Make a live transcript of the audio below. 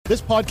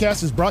This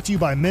podcast is brought to you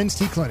by Men's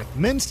T Clinic.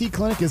 Men's T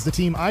Clinic is the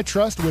team I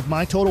trust with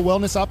my total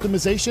wellness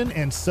optimization,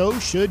 and so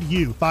should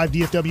you. 5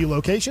 DFW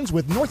locations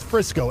with North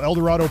Frisco, El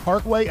Dorado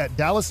Parkway at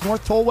Dallas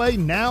North Tollway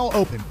now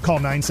open. Call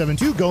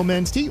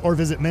 972-GO-MEN'S-T or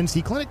visit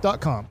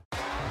mensteclinic.com.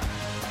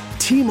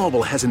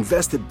 T-Mobile has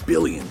invested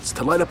billions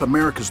to light up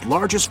America's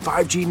largest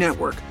 5G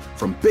network,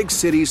 from big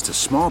cities to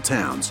small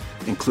towns,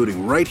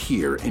 including right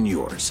here in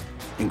yours.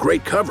 And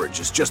great coverage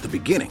is just the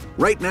beginning.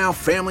 Right now,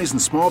 families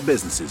and small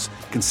businesses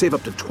can save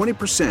up to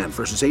 20%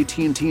 versus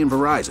AT&T and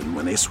Verizon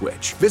when they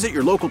switch. Visit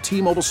your local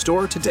T-Mobile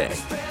store today.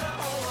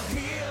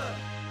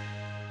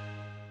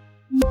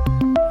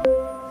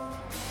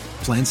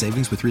 Plan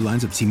savings with 3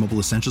 lines of T-Mobile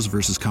Essentials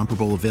versus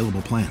comparable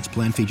available plans.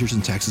 Plan features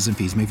and taxes and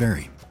fees may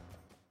vary.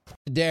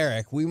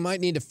 Derek, we might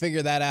need to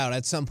figure that out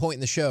at some point in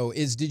the show.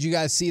 Did you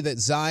guys see that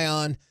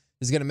Zion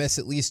is going to miss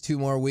at least 2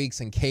 more weeks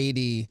and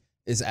KD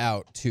is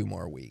out 2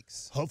 more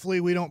weeks?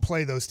 Hopefully we don't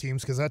play those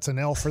teams because that's an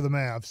L for the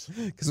Mavs.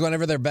 Because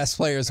whenever their best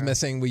player is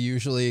missing, we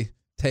usually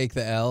take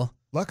the L.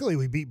 Luckily,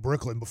 we beat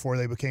Brooklyn before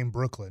they became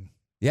Brooklyn.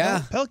 Yeah.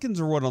 Well,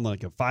 Pelicans are on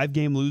like a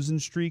 5-game losing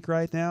streak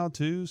right now,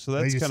 too. So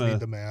that's kind of need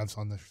the Mavs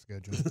on their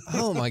schedule.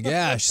 Oh, my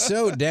gosh.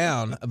 So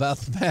down about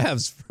the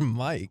Mavs from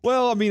Mike.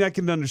 Well, I mean, I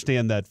can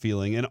understand that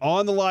feeling. And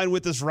on the line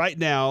with us right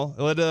now,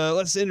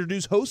 let's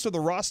introduce host of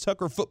the Ross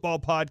Tucker Football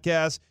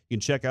Podcast. You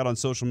can check out on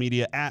social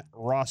media at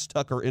Ross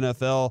Tucker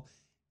NFL.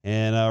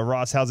 And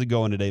Ross, how's it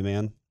going today,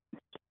 man?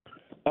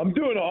 I'm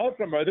doing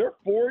awesome. Are there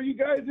 4 of you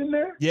guys in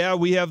there? Yeah,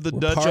 we have the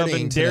Dutch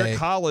Oven, Derek today.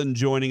 Holland,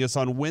 joining us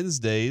on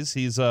Wednesdays.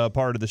 He's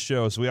part of the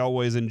show, so we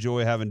always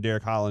enjoy having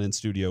Derek Holland in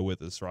studio with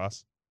us,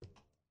 Ross.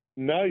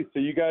 Nice. So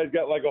you guys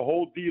got like a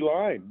whole D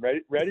line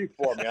ready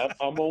for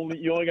me.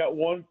 You only got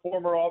one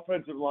former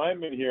offensive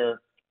lineman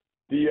here.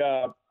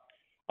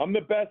 I'm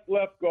the best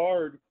left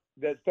guard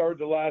that started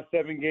the last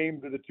 7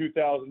 games of the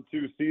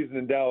 2002 season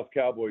in Dallas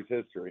Cowboys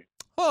history.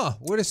 Huh,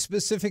 what a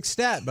specific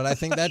stat, but I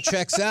think that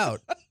checks out.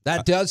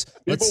 That does.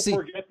 People Let's see.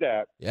 forget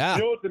that. Yeah.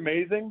 You know what's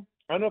amazing?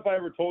 I don't know if I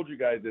ever told you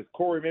guys this.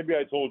 Corey, maybe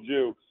I told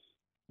you,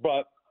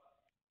 but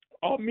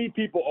I'll meet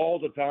people all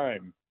the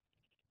time,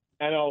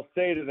 and I'll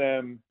say to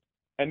them,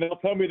 and they'll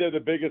tell me they're the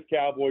biggest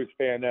Cowboys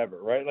fan ever,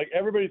 right? Like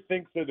everybody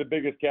thinks they're the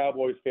biggest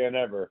Cowboys fan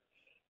ever.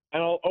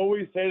 And I'll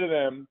always say to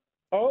them,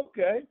 oh,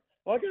 okay,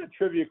 well, I got a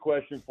trivia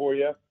question for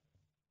you.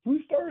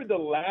 Who started the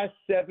last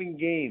 7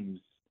 games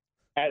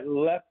at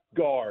left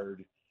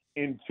guard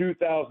in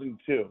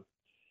 2002?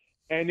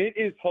 And it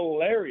is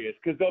hilarious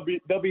because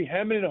they'll be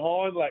hemming and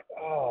hawing like,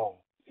 oh,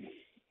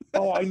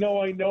 I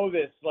know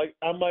this. Like,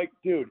 I'm like,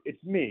 dude,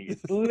 it's me.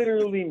 It's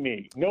literally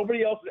me.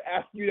 Nobody else would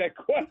ask you that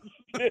question.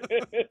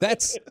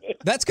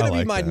 That's going to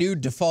be my new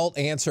default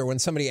answer when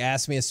somebody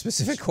asks me a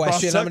specific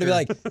question. I'm going to be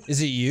like,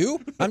 is it you?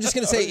 I'm just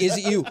going to say, is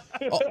it you?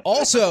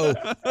 Also,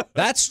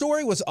 that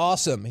story was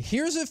awesome.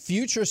 Here's a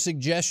future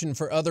suggestion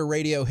for other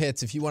radio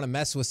hits if you want to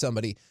mess with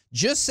somebody.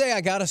 Just say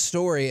I got a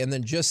story and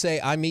then just say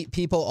I meet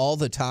people all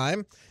the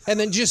time and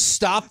then just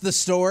stop the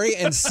story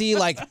and see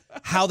like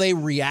how they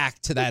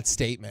react to that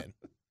statement.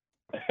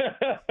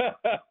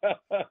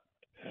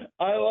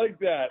 I like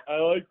that.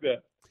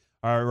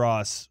 All right,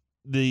 Ross.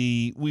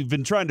 We've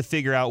been trying to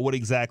figure out what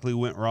exactly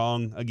went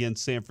wrong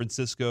against San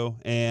Francisco,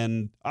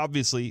 and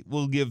obviously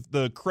we'll give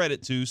the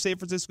credit to San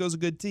Francisco's a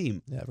good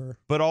team. Never.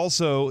 But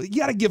also, you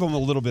got to give them a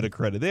little bit of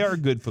credit. They are a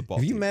good football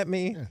Have team. you met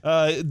me?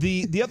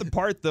 The other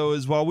part, though,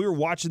 is while we were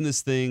watching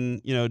this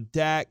thing,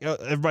 Dak,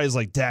 everybody's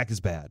like, Dak is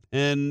bad.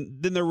 And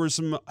then there were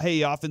some,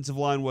 hey, offensive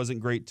line wasn't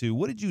great, too.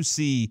 What did you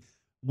see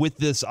with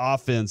this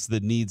offense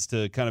that needs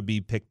to kind of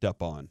be picked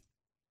up on?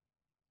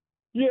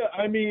 Yeah,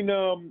 I mean,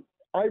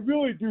 I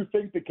really do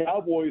think the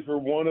Cowboys are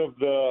one of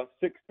the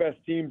 6 best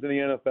teams in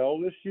the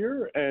NFL this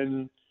year,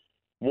 and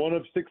one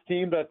of 6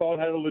 teams I thought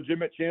had a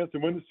legitimate chance to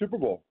win the Super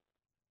Bowl.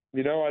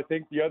 I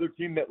think the other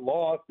team that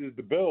lost is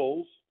the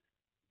Bills.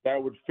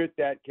 That would fit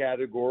that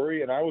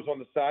category, and I was on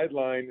the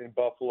sideline in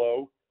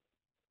Buffalo,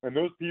 and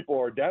those people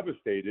are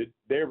devastated.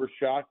 They were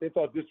shocked. They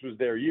thought this was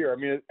their year. I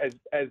mean,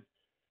 as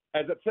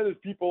upset as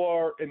people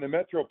are in the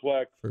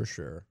Metroplex, For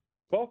sure.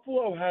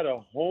 Buffalo had a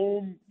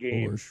home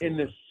game in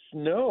the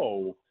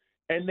snow,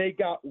 and they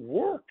got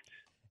worked.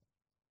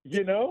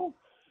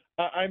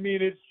 I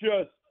mean, it's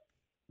just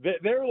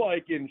they're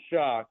like in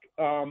shock.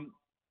 I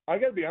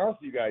got to be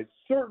honest with you guys.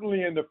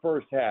 Certainly in the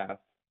first half,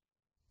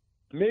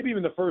 maybe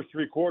even the first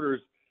 3 quarters,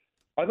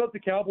 I thought the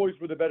Cowboys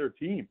were the better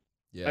team.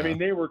 Yeah. I mean,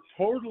 they were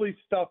totally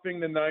stuffing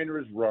the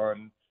Niners'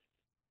 run.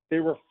 They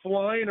were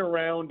flying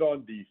around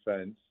on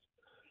defense.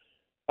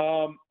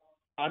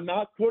 I'm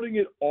not putting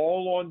it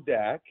all on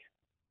Dak,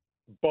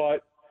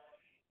 but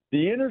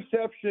the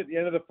interception at the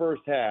end of the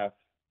first half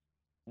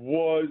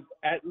was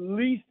at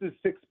least a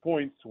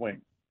 6-point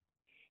swing.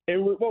 It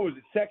was, what was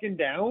it, 2nd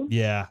down?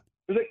 Yeah.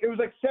 It was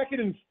like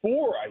 2nd and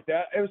 4, I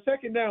thought. It was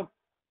 2nd down.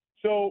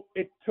 So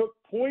it took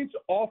points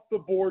off the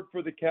board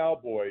for the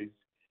Cowboys,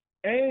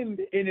 and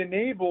it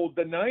enabled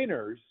the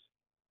Niners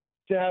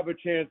to have a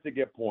chance to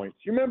get points.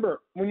 You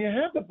remember, when you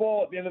have the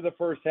ball at the end of the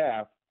first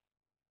half,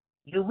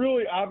 you're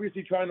really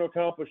obviously trying to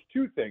accomplish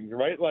 2 things,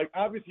 right? Like,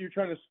 obviously you're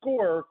trying to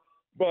score,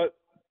 But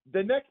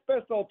the next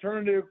best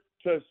alternative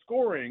to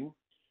scoring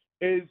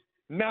is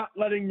not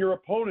letting your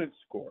opponent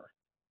score.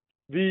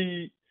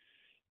 The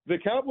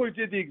Cowboys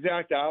did the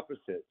exact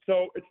opposite.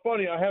 So it's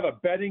funny, I have a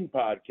betting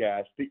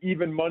podcast, the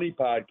Even Money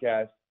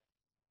podcast,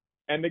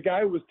 and the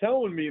guy was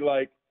telling me,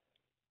 like,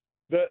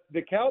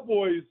 the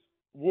Cowboys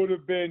would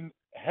have been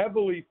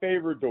heavily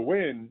favored to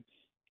win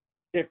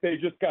if they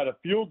just got a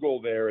field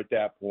goal there at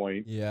that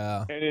point.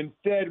 Yeah. And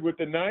instead, with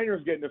the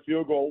Niners getting a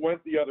field goal, it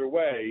went the other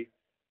way.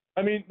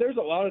 I mean, there's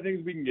a lot of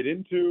things we can get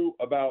into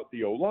about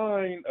the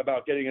O-line,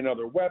 about getting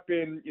another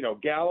weapon. You know,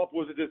 Gallup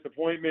was a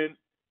disappointment.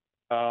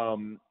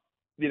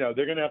 You know,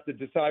 they're going to have to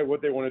decide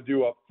what they want to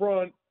do up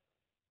front.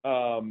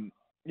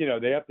 You know,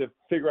 they have to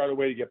figure out a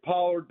way to get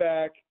Pollard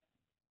back.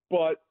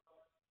 But,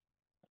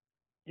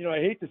 you know, I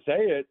hate to say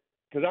it,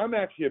 because I'm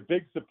actually a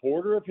big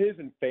supporter of his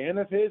and fan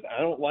of his. I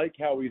don't like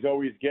how he's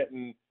always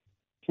getting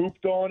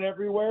pooped on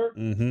everywhere.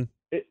 Mm-hmm.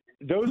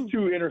 Those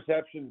two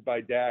interceptions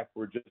by Dak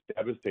were just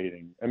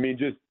devastating. I mean,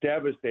 just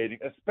devastating,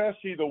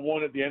 especially the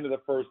one at the end of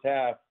the first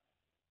half.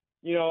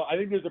 You know, I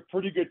think there's a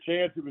pretty good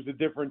chance it was the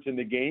difference in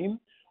the game.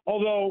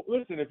 Although,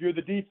 listen, if you're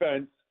the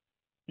defense,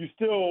 you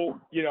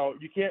still, you know,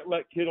 you can't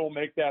let Kittle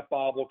make that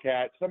bobble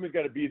catch. Somebody's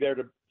got to be there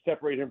to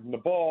separate him from the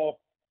ball.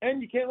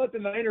 And you can't let the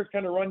Niners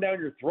kind of run down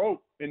your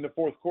throat in the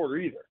fourth quarter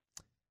either.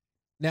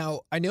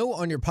 Now, I know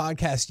on your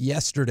podcast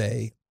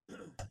yesterday,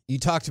 you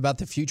talked about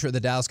the future of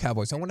the Dallas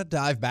Cowboys. I want to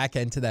dive back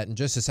into that in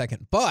just a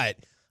second. But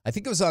I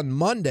think it was on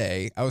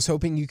Monday. I was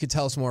hoping you could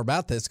tell us more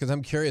about this because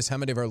I'm curious how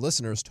many of our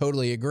listeners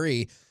totally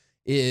agree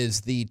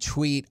is the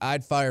tweet,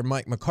 I'd fire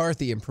Mike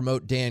McCarthy and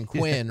promote Dan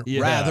Quinn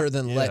rather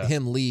than let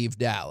him leave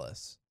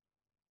Dallas.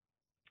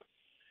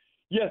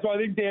 Yeah, so I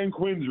think Dan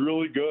Quinn's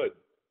really good.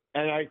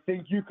 And I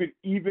think you could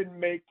even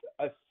make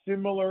a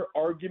similar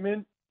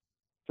argument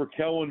for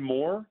Kellen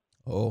Moore.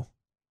 Oh.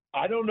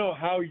 I don't know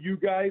how you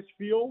guys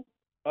feel.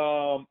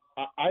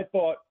 I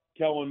thought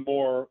Kellen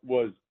Moore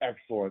was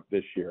excellent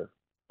this year.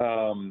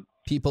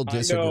 People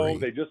disagree. I know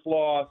they just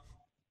lost.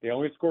 They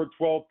only scored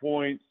 12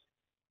 points.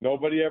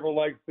 Nobody ever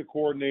likes the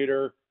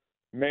coordinator.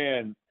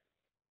 Man,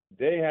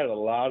 they had a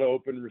lot of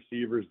open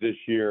receivers this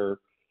year.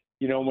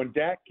 You know, when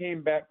Dak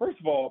came back, first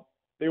of all,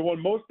 they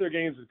won most of their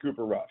games with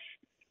Cooper Rush.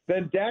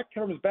 Then Dak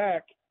comes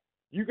back.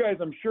 You guys,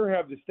 I'm sure,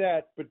 have the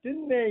stats, but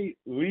didn't they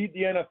lead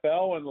the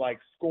NFL in, like,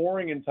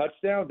 scoring and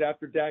touchdowns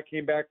after Dak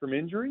came back from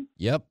injury?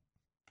 Yep.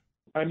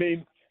 I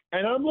mean,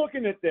 and I'm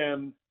looking at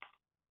them.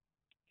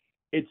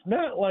 It's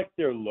not like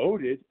they're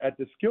loaded at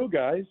the skill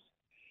guys.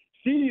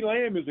 CeeDee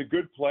Lamb is a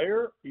good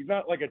player. He's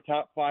not like a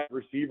top 5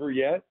 receiver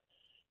yet.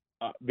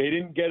 They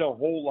didn't get a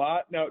whole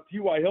lot. Now,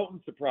 T.Y.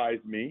 Hilton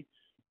surprised me,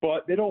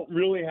 but they don't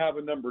really have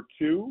a number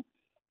 2.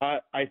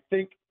 I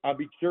think I'll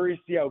be curious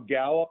to see how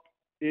Gallup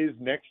is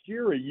next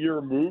year, a year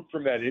removed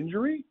from that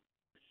injury.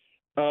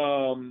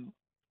 So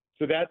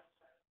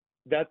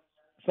that's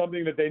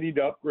something that they need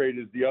to upgrade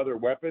is the other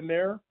weapon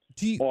there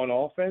on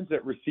offense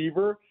at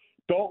receiver.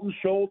 Dalton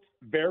Schultz,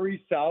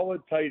 very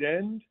solid tight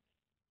end,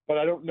 but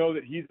I don't know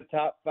that he's a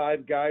top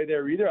 5 guy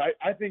there either.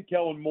 I think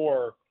Kellen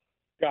Moore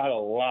got a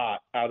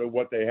lot out of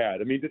what they had.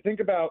 I mean, to think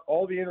about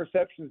all the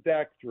interceptions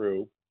Dak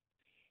threw,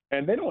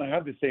 and they don't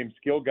have the same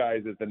skill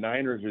guys as the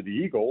Niners or the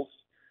Eagles.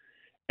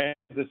 And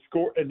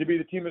to be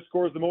the team that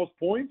scores the most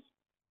points,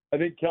 I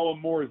think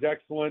Kellen Moore is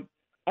excellent.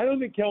 I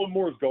don't think Kellen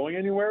Moore is going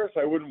anywhere, so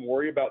I wouldn't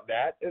worry about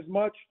that as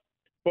much.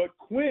 But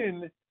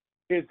Quinn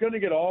is going to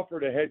get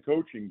offered a head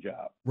coaching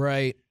job.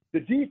 Right.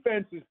 The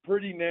defense is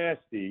pretty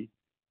nasty.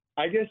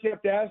 I guess you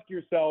have to ask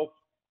yourself,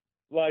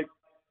 like,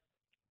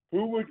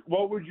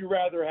 what would you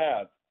rather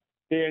have?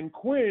 Dan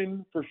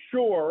Quinn for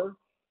sure.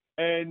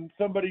 And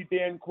somebody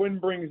Dan Quinn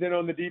brings in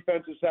on the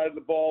defensive side of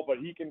the ball, but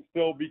he can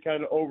still be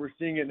kind of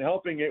overseeing it and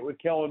helping it with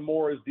Kellen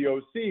Moore as the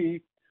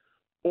OC?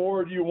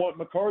 Or do you want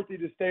McCarthy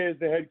to stay as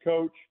the head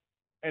coach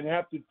and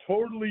have to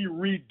totally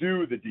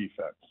redo the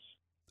defense?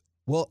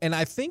 Well, and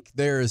I think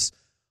there's,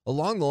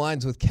 along the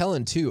lines with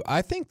Kellen too,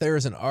 I think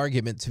there's an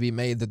argument to be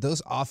made that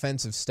those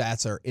offensive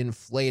stats are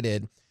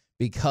inflated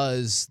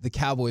because the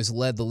Cowboys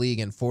led the league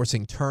in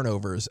forcing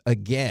turnovers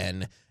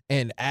again.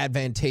 And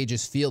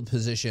advantageous field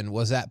position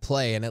was at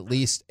play in at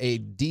least a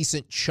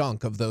decent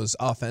chunk of those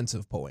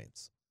offensive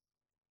points.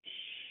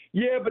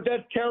 Yeah, but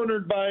that's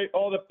countered by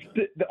all the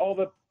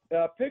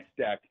picks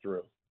Dak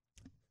threw.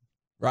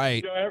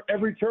 Right. You know,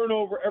 every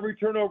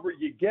turnover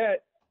you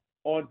get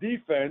on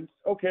defense,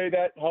 okay,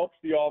 that helps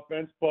the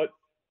offense, but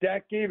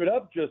Dak gave it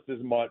up just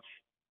as much,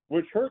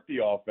 which hurt the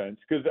offense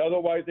because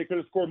otherwise they could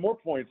have scored more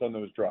points on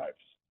those drives.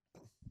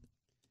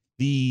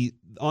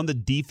 On the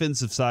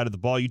defensive side of the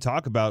ball, you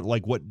talk about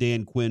like what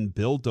Dan Quinn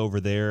built over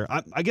there.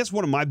 I guess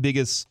one of my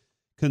biggest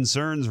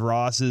concerns,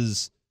 Ross,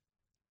 is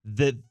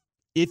that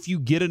if you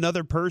get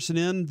another person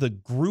in, the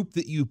group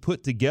that you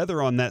put together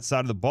on that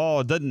side of the ball,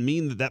 it doesn't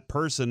mean that that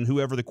person,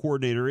 whoever the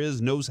coordinator is,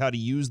 knows how to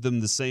use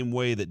them the same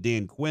way that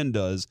Dan Quinn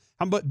does.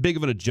 How big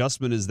of an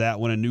adjustment is that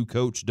when a new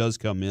coach does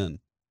come in?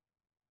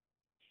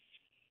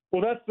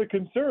 Well, that's the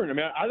concern. I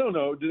mean, I don't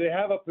know. Do they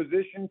have a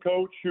position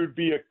coach who'd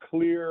be a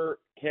clear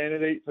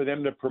candidate for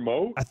them to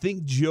promote? I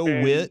think Joe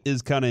Witt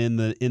is kind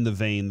of in the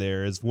vein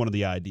there as one of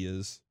the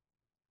ideas.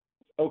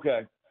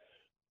 Okay.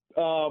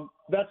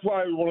 That's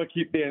why we want to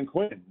keep Dan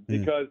Quinn,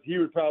 because he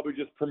would probably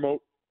just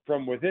promote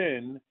from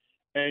within,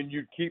 and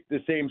you'd keep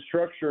the same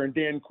structure, and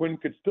Dan Quinn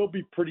could still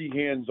be pretty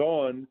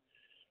hands-on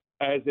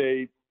as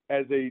a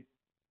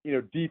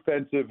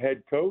defensive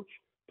head coach.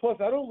 Plus,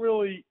 I don't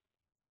really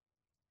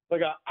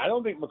I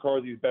don't think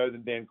McCarthy's better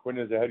than Dan Quinn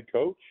as a head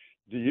coach.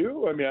 Do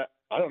you? I mean,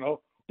 I don't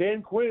know.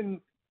 Dan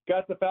Quinn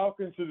got the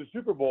Falcons to the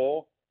Super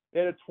Bowl. They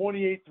had a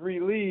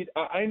 28-3 lead.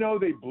 I know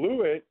they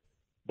blew it,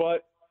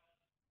 but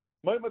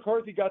Mike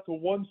McCarthy got to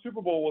one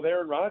Super Bowl with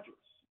Aaron Rodgers.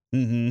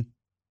 Mm-hmm.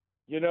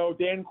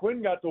 Dan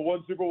Quinn got to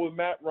one Super Bowl with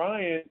Matt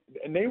Ryan,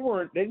 and they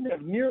didn't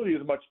have nearly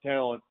as much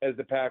talent as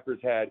the Packers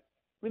had.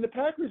 I mean, the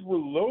Packers were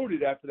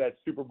loaded after that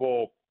Super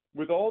Bowl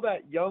with all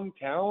that young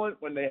talent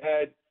when they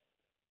had,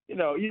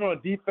 even on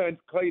defense,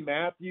 Clay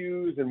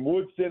Matthews and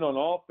Woodson on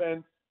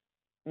offense,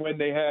 when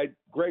they had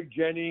Greg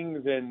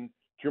Jennings and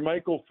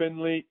Jermichael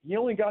Finley. He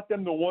only got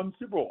them to one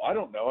Super Bowl. I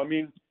don't know. I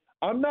mean,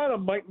 I'm not a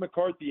Mike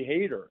McCarthy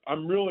hater.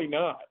 I'm really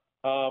not.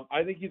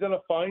 I think he's done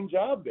a fine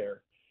job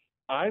there.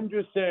 I'm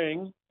just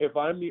saying, if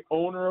I'm the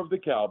owner of the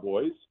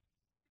Cowboys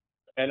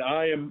and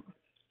I am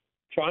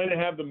trying to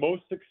have the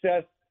most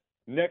success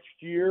next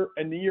year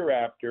and the year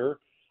after,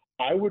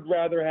 I would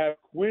rather have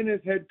Quinn as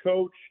head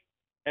coach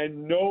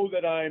and know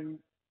that I'm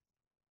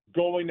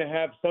going to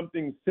have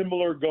something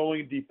similar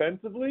going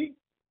defensively,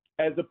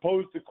 as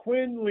opposed to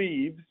Quinn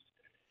leaves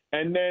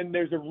and then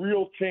there's a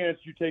real chance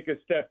you take a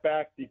step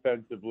back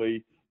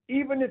defensively.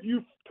 Even if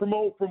you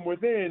promote from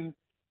within,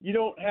 you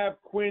don't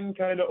have Quinn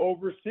kind of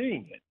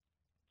overseeing it.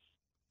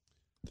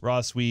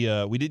 Ross, we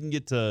didn't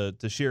get to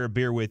share a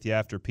beer with you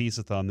after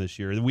Peace-a-thon this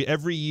year.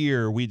 Every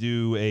year we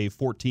do a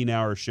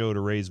 14-hour show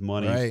to raise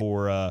money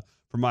for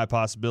My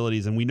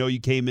Possibilities, and we know you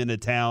came into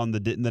town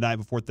the night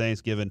before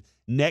Thanksgiving.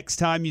 Next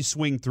time you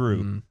swing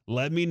through,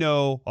 let me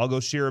know. I'll go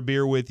share a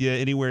beer with you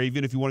anywhere,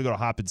 even if you want to go to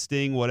Hop and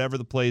Sting, whatever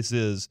the place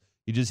is.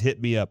 You just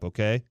hit me up,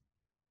 okay?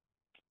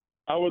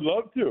 I would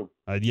love to.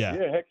 Yeah,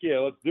 heck yeah,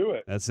 let's do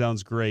it. That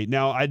sounds great.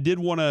 Now, I did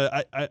want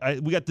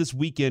to. We got this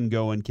weekend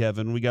going,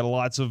 Kevin. We got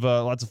lots of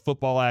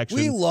football action.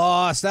 We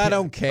lost. I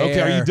don't care. Okay,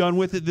 are you done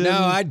with it then?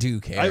 No, I do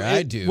care.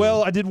 I do.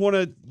 Well, I did want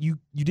to. You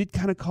did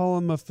kind of call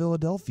him a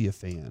Philadelphia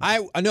fan.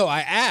 I know.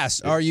 I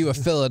asked, "Are you a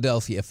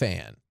Philadelphia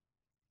fan?"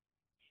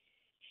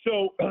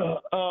 So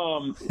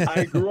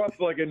I grew up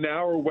like an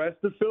hour west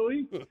of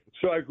Philly,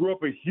 so I grew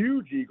up a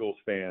huge Eagles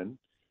fan.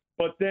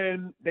 But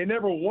then they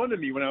never wanted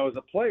me when I was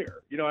a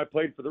player. You know, I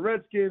played for the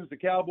Redskins, the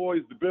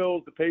Cowboys, the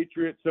Bills, the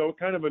Patriots, so it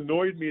kind of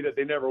annoyed me that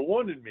they never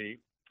wanted me.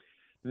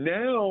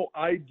 Now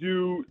I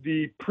do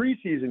the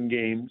preseason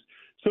games.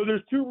 So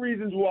there's two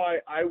reasons why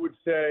I would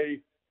say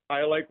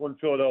I like when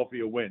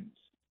Philadelphia wins.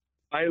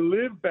 I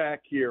live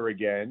back here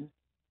again,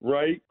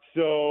 right?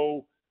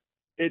 So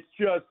it's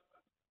just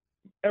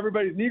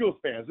everybody's an Eagles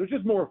fan. So it's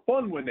just more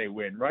fun when they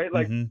win, right?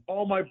 Like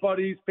all my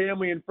buddies,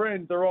 family, and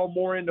friends, they're all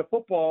more into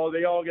football.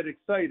 They all get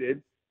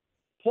excited.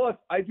 Plus,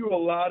 I do a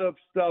lot of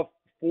stuff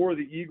for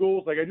the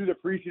Eagles. Like I do the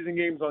preseason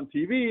games on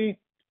TV.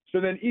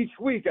 So then each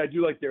week I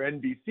do like their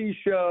NBC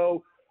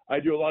show. I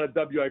do a lot of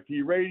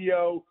WIP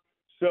radio.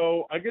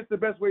 So I guess the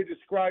best way to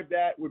describe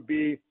that would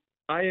be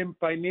I am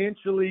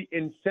financially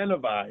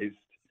incentivized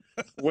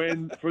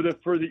for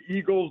the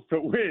Eagles to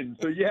win.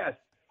 So yes,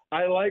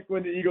 I like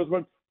when the Eagles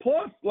win.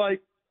 Plus,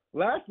 like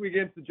last week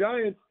against the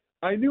Giants,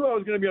 I knew I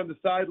was going to be on the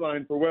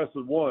sideline for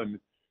Westwood One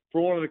for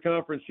one of the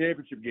conference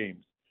championship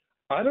games.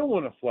 I don't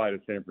want to fly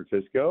to San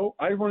Francisco.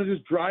 I want to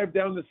just drive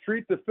down the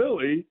street to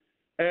Philly,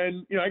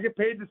 and I get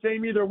paid the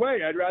same either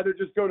way. I'd rather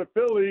just go to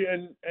Philly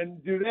and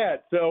do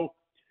that. So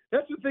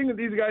that's the thing that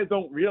these guys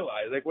don't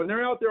realize. Like when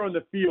they're out there on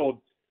the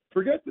field,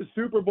 forget the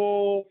Super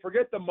Bowl,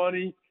 forget the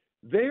money.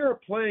 They are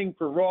playing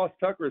for Ross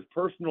Tucker's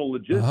personal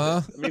logistics.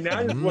 I mean,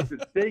 that is what's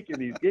at stake in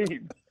these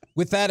games.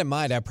 With that in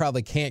mind, I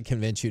probably can't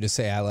convince you to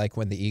say I like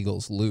when the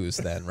Eagles lose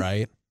then,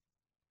 right?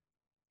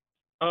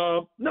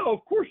 No,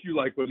 of course you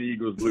like when the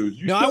Eagles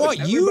lose. I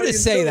want you to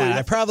say that.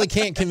 I probably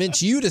can't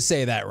convince you to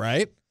say that,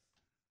 right?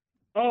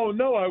 Oh,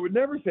 no, I would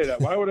never say that.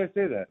 Why would I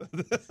say that?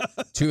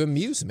 To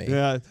amuse me.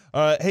 Yeah.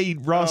 Hey,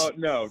 Ross.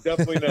 No,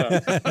 definitely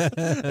not.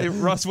 Hey,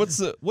 Ross, we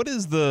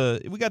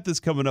got this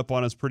coming up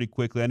on us pretty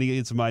quickly. I need to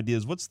get some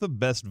ideas. What's the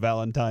best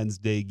Valentine's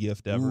Day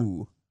gift ever?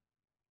 Ooh.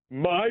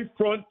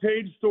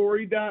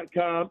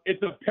 MyFrontPageStory.com.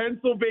 It's a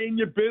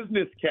Pennsylvania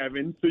business,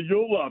 Kevin, so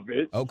you'll love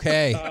it.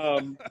 Okay.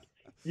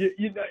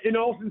 In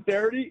all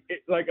sincerity,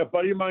 like a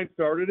buddy of mine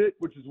started it,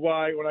 which is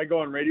why when I go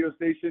on radio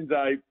stations,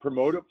 I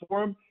promote it for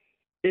them.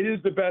 It is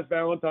the best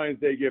Valentine's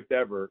Day gift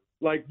ever.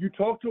 Like you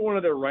talk to one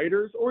of their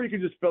writers, or you can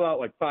just fill out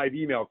like 5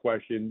 email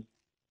questions,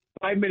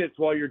 5 minutes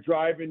while you're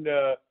driving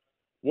to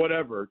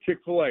whatever,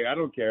 Chick-fil-A, I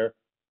don't care.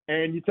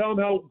 And you tell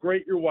them how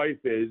great your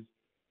wife is.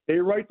 They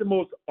write the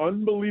most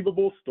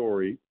unbelievable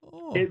story.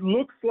 Oh. It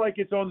looks like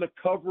it's on the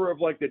cover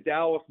of like the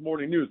Dallas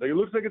Morning News. Like it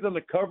looks like it's on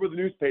the cover of the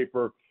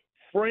newspaper,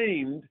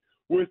 framed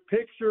with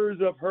pictures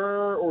of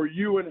her or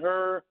you and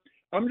her.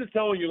 I'm just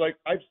telling you, like,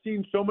 I've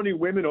seen so many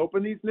women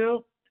open these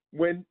now.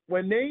 When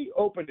they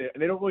open it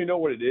and they don't really know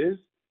what it is,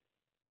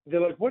 they're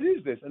like, what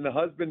is this? And the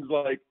husband's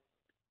like,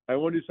 I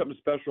want to do something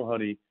special,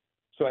 honey.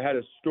 So I had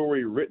a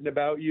story written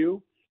about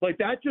you. Like,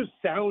 that just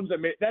sounds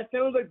amazing. That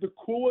sounds like the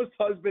coolest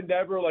husband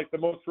ever, like the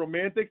most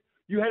romantic.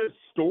 You had a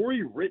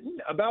story written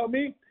about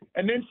me?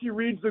 And then she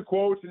reads the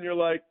quotes and you're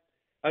like,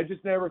 I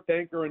just never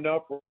thank her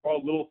enough for all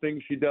the little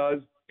things she does.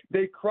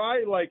 They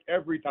cry like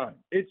every time.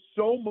 It's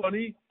so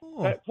money.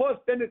 Plus,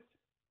 then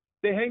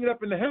they hang it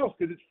up in the house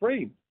because it's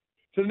framed.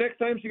 So the next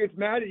time she gets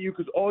mad at you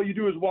because all you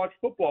do is watch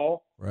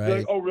football, right. You're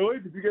like, oh, really?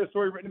 Did you get a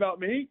story written about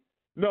me?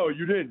 No,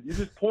 you didn't. You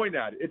just point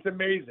at it. It's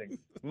amazing.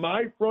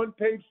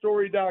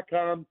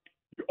 MyFrontPageStory.com.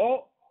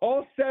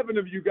 All 7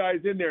 of you guys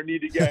in there need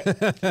to get.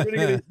 You're going to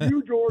get a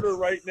huge order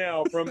right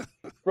now from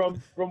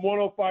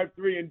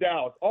 105.3 in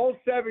Dallas. All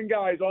 7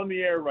 guys on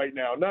the air right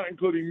now, not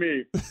including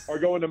me, are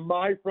going to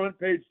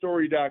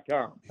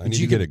MyFrontPageStory.com. I need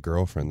to get a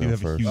girlfriend though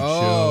first.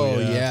 Oh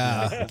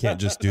yeah. I can't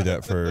just do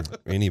that for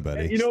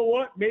anybody. And you know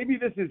what? Maybe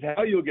this is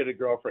how you'll get a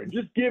girlfriend.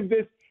 Just get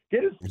a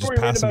story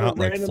pass written them about out a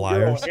like random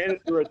flyers. girl and hand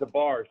it to her at the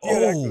bar. See how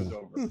that goes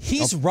over.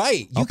 He's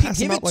right. You I'll can pass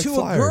give them it out like to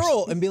flyers. a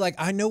girl and be like,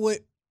 I know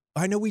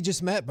we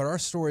just met, but our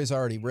story's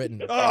already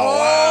written.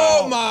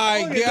 Oh,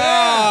 my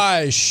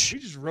gosh. We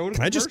just wrote a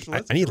Can I commercial.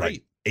 That's need great.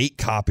 like 8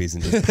 copies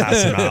and just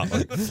pass them out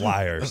like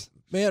flyers.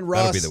 Man, That'll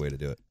Ross, be the way to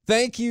do it.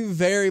 thank you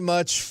very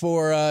much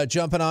for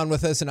jumping on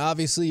with us. And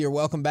obviously, you're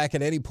welcome back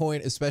at any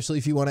point, especially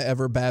if you want to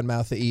ever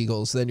badmouth the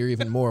Eagles. Then you're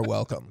even more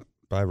welcome.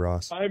 Bye,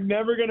 Ross. I'm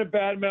never going to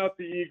badmouth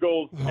the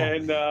Eagles.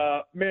 And,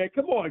 man,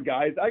 come on,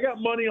 guys. I got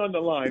money on the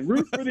line.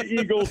 Root for the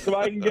Eagles so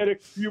I can get a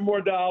few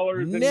more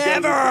dollars.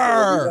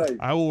 Never!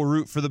 I will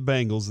root for the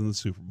Bengals in the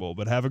Super Bowl,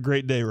 but have a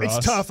great day, Ross.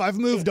 It's tough. I've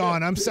moved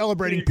on. I'm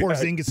celebrating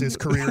Porzingis'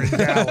 career in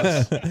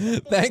Dallas.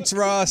 Thanks,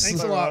 Ross.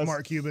 Thanks a lot,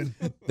 Mark Cuban.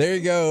 There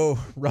you go.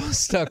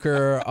 Ross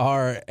Tucker,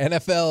 our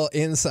NFL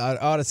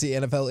Odyssey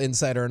NFL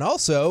insider, and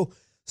also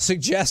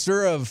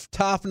suggester of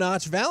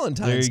top-notch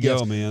Valentine's There you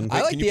gifts. go, man.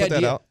 I like Can you the put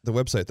idea. that out? The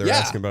website, they're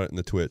asking about it in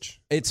the Twitch.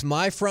 It's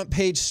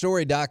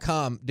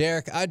myfrontpagestory.com.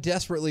 Derek, I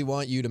desperately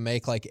want you to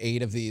make like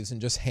 8 of these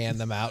and just hand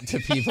them out to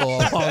people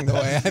along the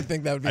way. I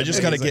think that would be I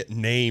just got to amazing. get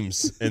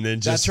names and then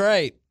just. That's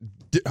right.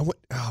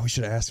 We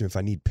should have asked him if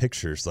I need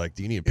pictures. Like,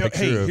 do you need a picture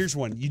Hey, of. here's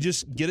one. You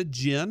just get a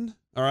Jen,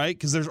 all right?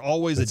 Because there's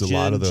always There's a a Jen,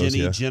 lot of those,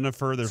 Jenny, yeah.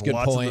 Jennifer. There's That's a good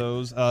lots point. of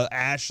those.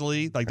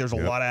 Ashley. Like, there's a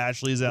lot of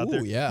Ashleys out there.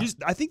 Ooh, yeah.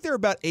 I think there are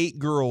about 8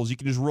 girls. You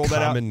can just roll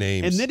that out. Common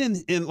names. And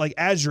then in like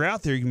as you're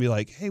out there, you can be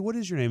like, hey, what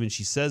is your name? And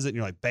she says it, and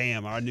you're like,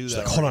 bam, I knew She's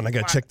that. like, hold on, I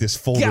got to check this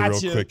folder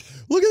Gotcha. real quick.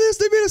 Look at this.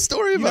 They made a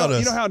story about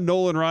us. You know how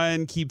Nolan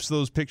Ryan keeps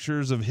those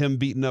pictures of him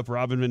beating up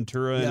Robin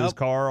Ventura in his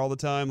car all the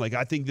time? Like,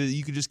 I think that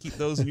you could just keep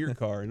those in your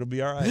car. It'll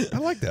be all right. I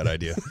like that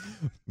idea.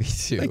 Me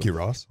too. Thank you,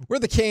 Ross. We're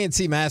the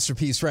KNC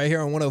Masterpiece right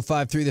here on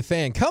 105.3 The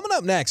Fan. Coming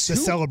up next. The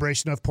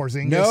celebration of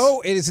Porzingis.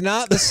 No, it is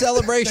not the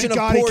celebration Thank of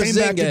God Porzingis. he came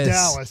back to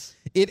Dallas.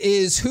 It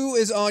is who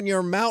is on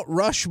your Mount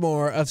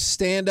Rushmore of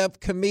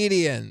stand-up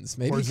comedians.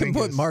 Maybe you can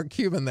put Porzingis. Mark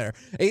Cuban there.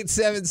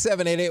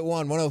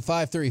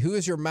 877-881-1053. Who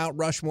is your Mount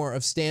Rushmore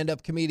of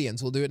stand-up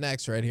comedians? We'll do it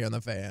next right here on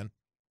The Fan.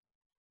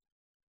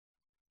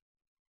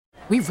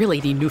 We really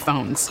need new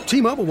phones.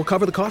 T-Mobile will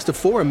cover the cost of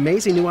 4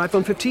 amazing new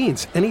iPhone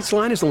 15s, and each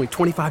line is only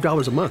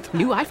 $25 a month.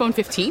 New iPhone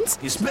 15s?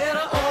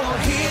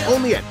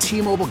 Only at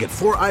T-Mobile, get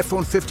 4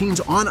 iPhone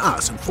 15s on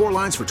us and 4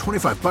 lines for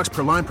 $25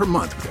 per line per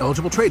month with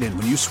eligible trade-in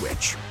when you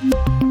switch.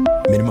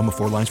 Minimum of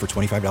 4 lines for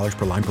 $25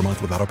 per line per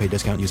month with autopay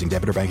discount using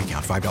debit or bank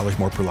account. $5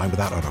 more per line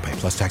without autopay,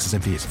 plus taxes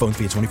and fees. Phone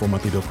fee at 24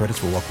 monthly bill credits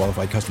for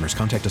well-qualified customers.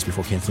 Contact us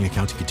before canceling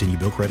account to continue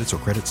bill credits or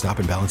credit stop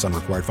and balance on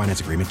required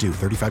finance agreement due.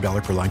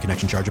 $35 per line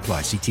connection charge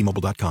applies. See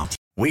T-Mobile.com.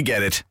 We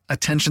get it.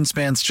 Attention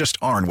spans just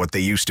aren't what they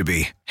used to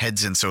be.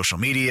 Heads in social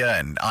media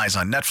and eyes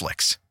on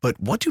Netflix. But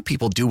what do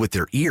people do with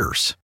their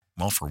ears?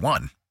 Well, for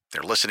one,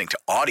 they're listening to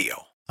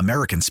audio.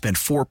 Americans spend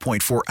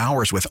 4.4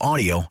 hours with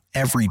audio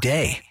every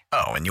day.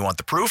 Oh, and you want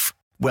the proof?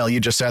 Well,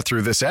 you just sat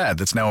through this ad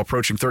that's now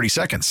approaching 30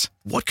 seconds.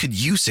 What could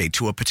you say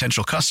to a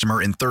potential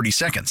customer in 30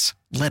 seconds?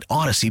 Let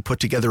Odyssey put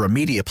together a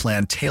media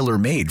plan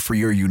tailor-made for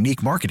your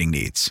unique marketing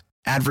needs.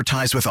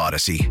 Advertise with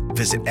Odyssey.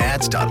 Visit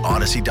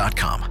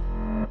ads.odyssey.com.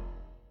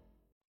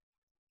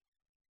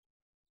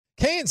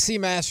 KNC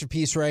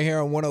Masterpiece right here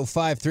on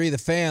 105.3 The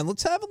Fan.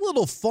 Let's have a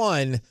little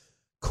fun.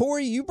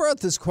 Corey, you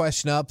brought this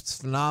question up. It's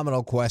a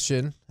phenomenal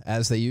question,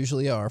 as they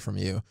usually are from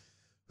you.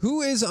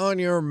 Who is on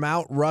your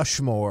Mount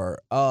Rushmore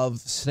of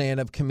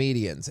stand-up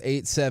comedians?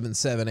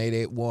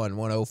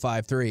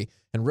 877-881-1053.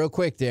 And real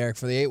quick, Derek,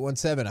 for the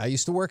 817, I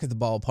used to work at the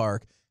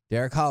ballpark.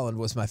 Derek Holland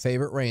was my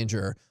favorite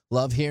Ranger.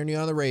 Love hearing you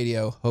on the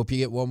radio. Hope you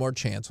get one more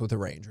chance with the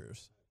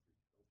Rangers.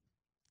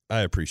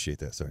 I appreciate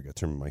that. Sorry, I got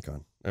to turn my mic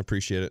on. I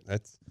appreciate it.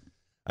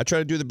 I try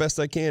to do the best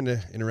I can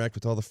to interact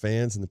with all the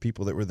fans and the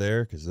people that were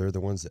there because they're the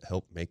ones that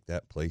help make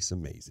that place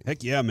amazing.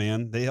 Heck yeah,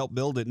 man. They helped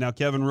build it. Now,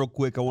 Kevin, real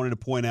quick, I wanted to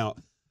point out,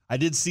 I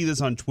did see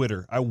this on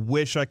Twitter. I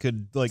wish I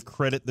could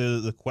credit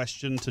the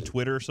question to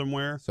Twitter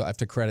somewhere. So I have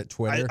to credit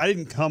Twitter? I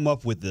didn't come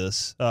up with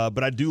this,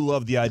 but I do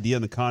love the idea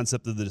and the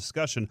concept of the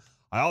discussion.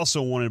 I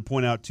also wanted to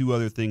point out 2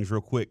 other things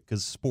real quick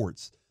because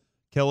sports.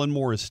 Kellen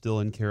Moore is still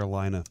in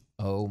Carolina.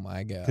 Oh,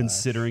 my God.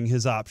 Considering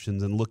his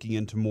options and looking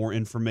into more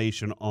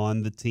information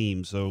on the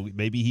team. So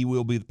maybe he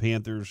will be the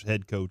Panthers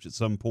head coach at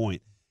some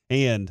point.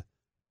 And,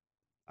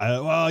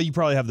 you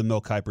probably have the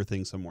Mel Kiper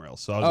thing somewhere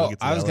else. So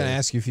I was going to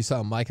ask you if you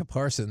saw Micah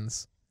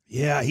Parsons.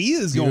 Yeah, he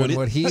is doing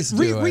what he's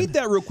doing. Read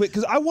that real quick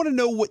because I want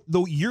to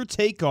know your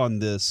take on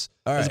this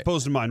as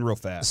opposed to mine real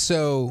fast.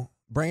 So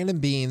Brandon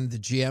Beane, the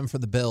GM for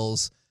the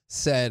Bills,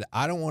 said,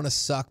 I don't want to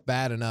suck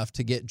bad enough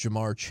to get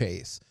Jamar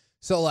Chase.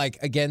 So,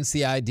 against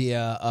the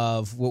idea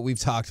of what we've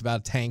talked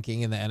about,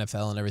 tanking in the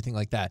NFL and everything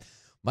like that.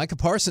 Micah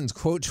Parsons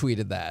quote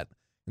tweeted that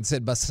and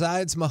said,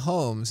 besides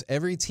Mahomes,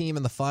 every team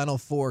in the Final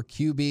Four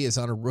QB is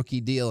on a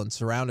rookie deal and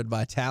surrounded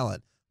by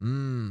talent.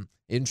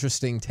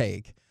 Interesting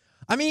take.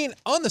 I mean,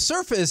 on the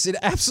surface, it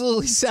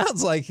absolutely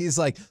sounds like he's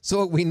like, so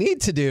what we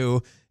need to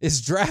do is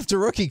draft a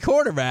rookie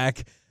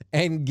quarterback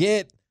and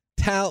get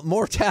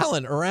more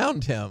talent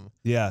around him.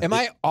 Yeah. Am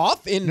I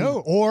off in?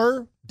 No,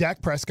 or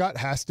Dak Prescott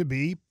has to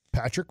be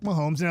Patrick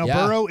Mahomes. Now,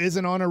 Burrow is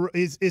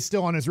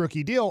still on his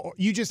rookie deal.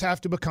 You just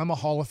have to become a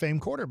Hall of Fame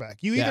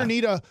quarterback. You either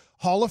need a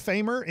Hall of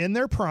Famer in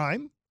their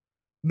prime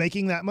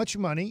making that much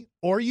money,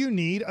 or you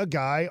need a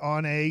guy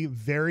on a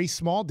very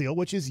small deal,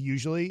 which is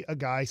usually a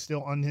guy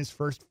still on his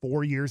first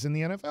 4 years in the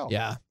NFL.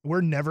 Yeah.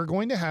 We're never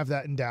going to have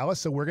that in Dallas,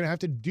 so we're going to have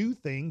to do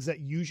things that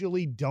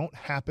usually don't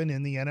happen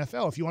in the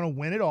NFL. If you want to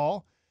win it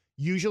all,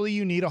 usually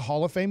you need a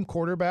Hall of Fame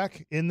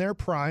quarterback in their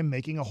prime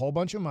making a whole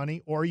bunch of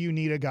money, or you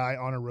need a guy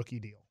on a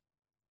rookie deal.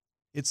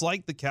 It's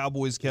like the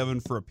Cowboys, Kevin,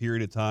 for a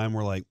period of time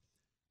where,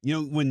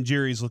 when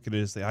Jerry's looking at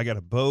his thing, I got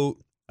a boat,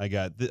 I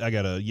got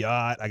a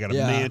yacht, I got a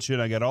mansion,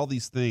 I got all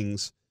these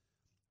things.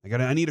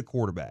 I need a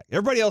quarterback.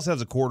 Everybody else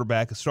has a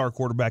quarterback, a star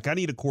quarterback. I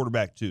need a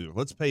quarterback too.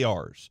 Let's pay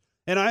ours.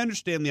 And I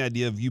understand the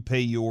idea of you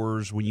pay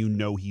yours when you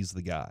know he's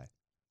the guy.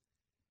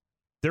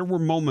 There were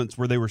moments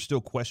where they were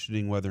still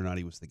questioning whether or not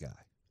he was the guy.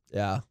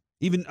 Yeah.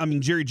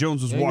 Jerry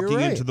Jones was walking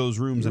into those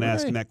rooms and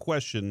asking right. that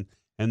question.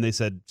 And they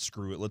said,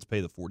 "Screw it, let's pay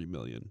the $40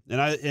 million."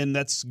 And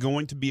that's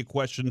going to be a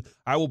question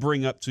I will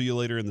bring up to you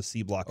later in the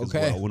C block as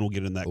well when we'll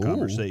get in that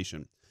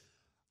conversation.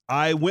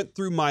 I went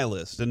through my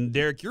list, and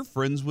Derek, you're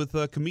friends with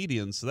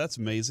comedians, so that's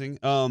amazing.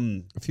 A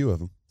few of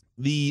them.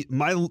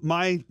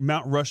 My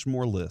Mount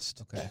Rushmore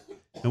list. Okay.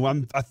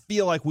 And I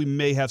feel like we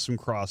may have some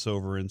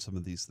crossover in some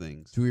of these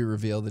things. Do we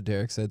reveal that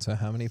Derek said so?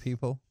 How many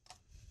people?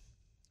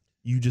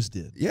 You just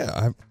did.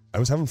 Yeah, I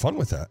was having fun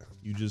with that.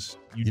 You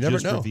never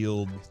just know.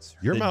 Revealed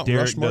your Mount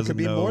Derek Rushmore could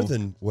be know. more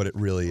than what it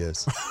really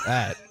is.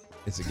 That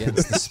is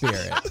against the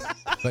spirit.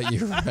 But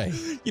you're right.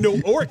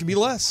 Or it could be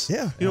less.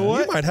 Yeah. You know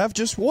what? You might have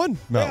just one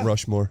Mount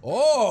Rushmore.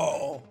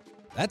 Oh,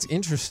 that's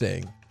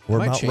interesting. Or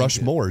Mount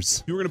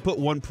Rushmores. You were going to put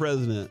one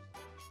president,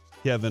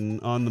 Kevin,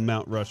 on the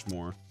Mount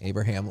Rushmore.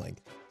 Abraham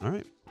Lincoln. All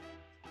right.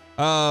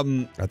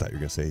 I thought you were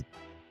going to say.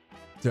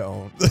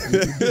 Don't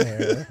you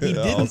dare. He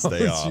didn't. I'll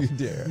stay off. You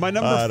dare. My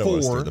number I don't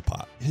want to 4, stir the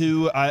pot.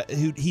 who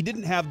he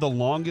didn't have the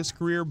longest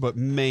career, but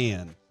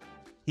man,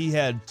 he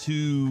had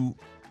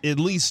at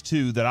least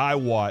two that I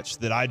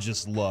watched that I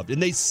just loved,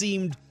 and they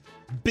seemed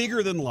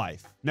bigger than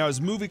life. Now his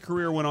movie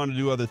career went on to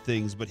do other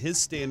things, but his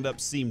stand-up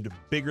seemed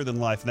bigger than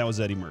life, and that was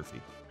Eddie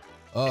Murphy.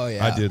 Oh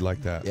yeah, I did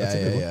like that. Yeah, That's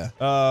a good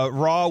one.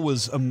 Raw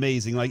was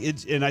amazing.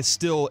 Adrian and I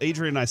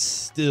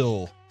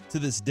still to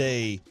this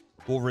day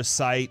will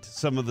recite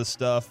some of the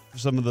stuff,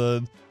 some of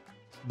the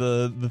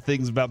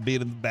things about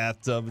being in the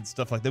bathtub and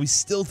stuff like that. We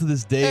still to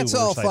this day. That's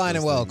will all recite fine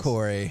those and well, things.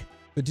 Corey.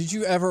 But did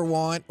you ever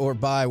want or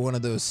buy one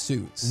of those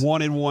suits?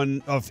 Wanted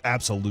one of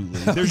absolutely.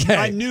 Okay.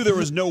 I knew there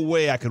was no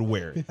way I could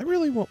wear it. I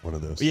really want one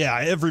of those. Yeah,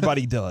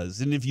 everybody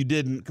does. And if you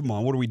didn't, come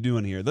on, what are we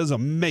doing here? That's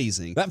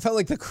amazing. That felt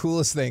like the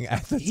coolest thing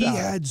at the time. He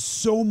had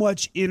so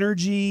much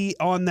energy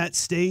on that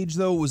stage,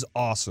 though. It was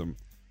awesome.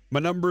 My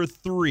number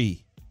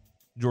 3,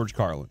 George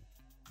Carlin.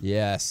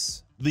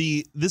 Yes.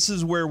 This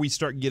is where we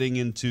start getting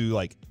into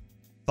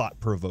thought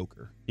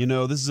provoker.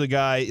 This is a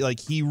guy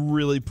he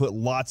really put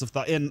lots of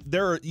thought, and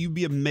you'd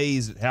be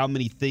amazed at how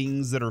many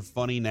things that are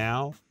funny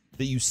now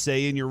that you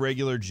say in your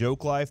regular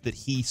joke life that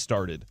he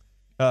started.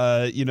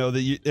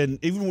 And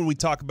even when we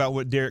talk about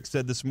what Derek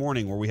said this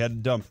morning, where we had to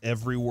dump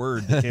every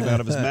word that came out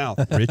of his mouth,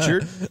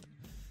 Richard,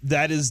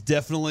 that is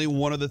definitely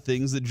one of the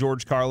things that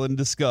George Carlin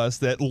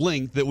discussed at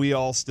length that we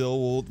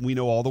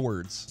know all the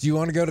words. Do you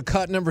want to go to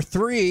cut number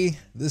 3?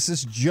 This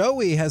is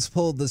Joey has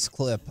pulled this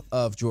clip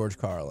of George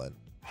Carlin.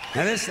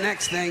 Now this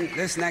next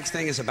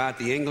thing is about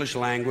the English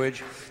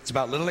language. It's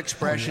about little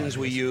expressions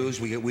we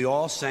use. We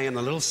all say, and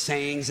the little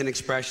sayings and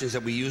expressions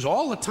that we use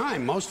all the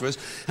time, most of us,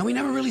 and we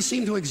never really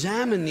seem to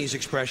examine these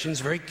expressions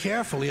very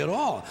carefully at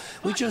all.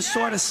 We just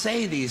sort of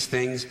say these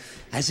things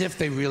as if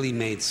they really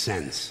made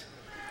sense.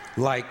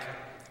 Like,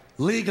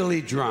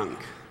 legally drunk.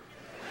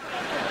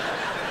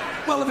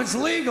 Well, if it's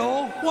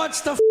legal,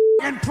 what's the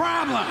f***ing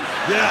problem?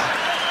 Yeah.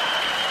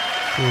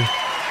 Hey.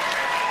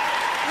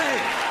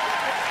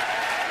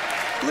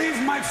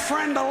 my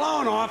friend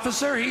alone,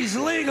 officer. He's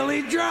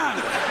legally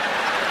drunk.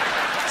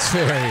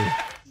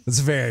 It's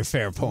a very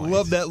fair point.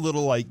 Love that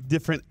little like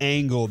different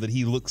angle that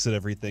he looks at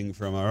everything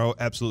from. I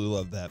absolutely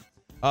love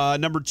that.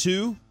 Number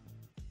 2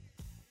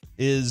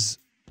 is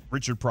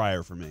Richard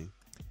Pryor for me.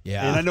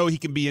 Yeah. And I know he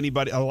can be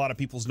a lot of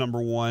people's number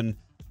 1.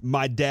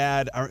 My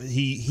dad,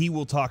 he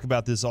will talk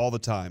about this all the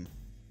time.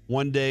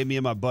 One day, me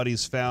and my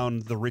buddies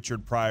found the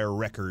Richard Pryor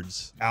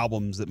records,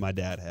 albums that my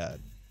dad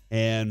had.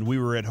 And we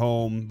were at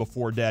home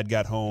before Dad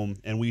got home,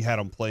 and we had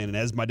them playing. And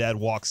as my dad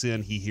walks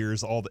in, he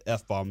hears all the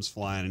F-bombs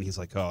flying, and he's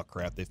like, oh,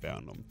 crap, they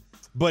found them.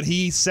 But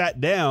he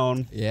sat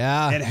down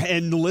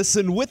and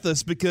listened with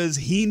us because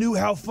he knew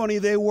how funny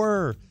they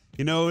were.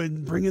 You know,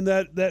 and bringing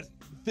that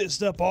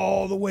fist up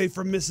all the way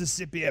from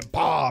Mississippi, and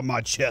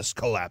my chest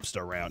collapsed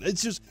around.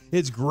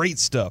 It's great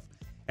stuff.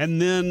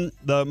 And then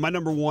my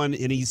number 1,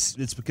 and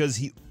it's because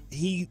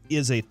he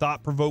is a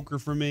thought provoker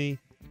for me.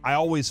 I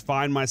always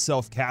find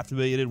myself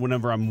captivated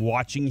whenever I'm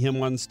watching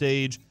him on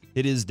stage.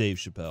 It is Dave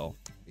Chappelle.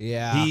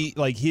 Yeah.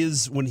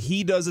 When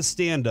he does a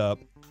stand up,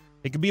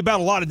 it can be about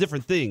a lot of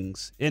different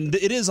things. And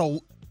there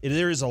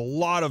is a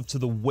lot to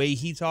the way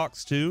he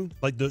talks too.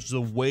 Like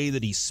the way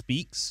that he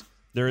speaks.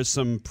 There is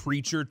some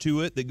preacher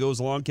to it that goes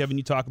along. Kevin,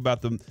 you talk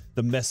about the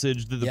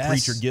message that the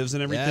preacher gives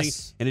and everything.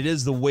 Yes. And it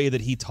is the way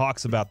that he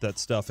talks about that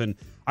stuff. And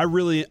I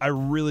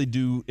really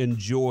do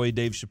enjoy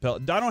Dave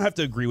Chappelle. I don't have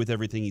to agree with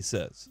everything he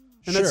says.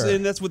 And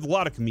that's with a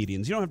lot of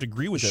comedians. You don't have to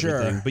agree with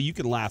everything, but you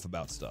can laugh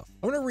about stuff.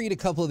 I'm going to read a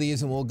couple of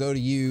these, and we'll go to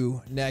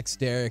you next,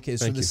 Derek.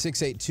 It's from the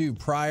 682,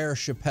 Pryor,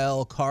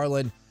 Chappelle,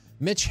 Carlin,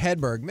 Mitch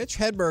Hedberg. Mitch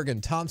Hedberg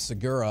and Tom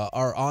Segura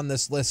are on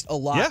this list a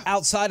lot,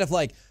 outside of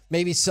like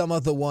maybe some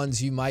of the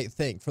ones you might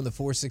think. From the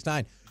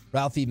 469,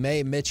 Ralphie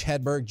May, Mitch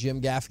Hedberg,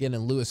 Jim Gaffigan,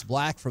 and Lewis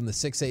Black. From the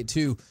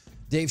 682,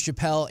 Dave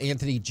Chappelle,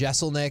 Anthony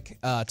Jeselnik,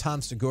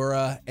 Tom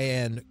Segura,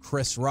 and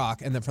Chris Rock.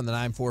 And then from the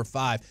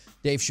 945,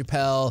 Dave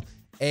Chappelle,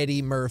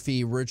 Eddie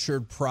Murphy,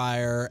 Richard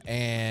Pryor,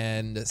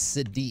 and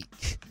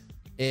Sadiq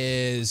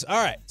is...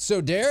 All right, so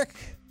Derek,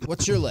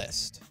 what's your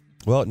list?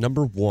 Well,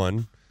 number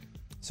 1...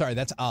 Sorry,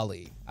 that's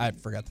Ali. I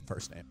forgot the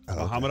first name.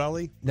 Muhammad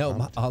Ali?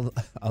 No,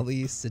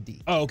 Ali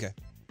Sadiq. Oh, okay.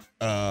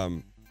 I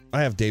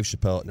have Dave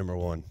Chappelle at number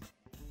 1.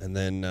 And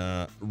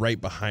then right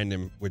behind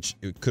him, which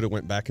it could have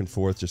went back and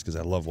forth just because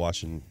I love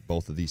watching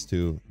both of these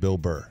two, Bill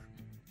Burr.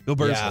 Bill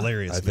Burr's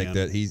hilarious, I think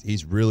that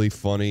he's really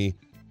funny.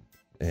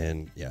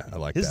 And I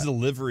like his that.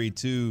 delivery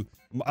too.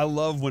 I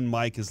love when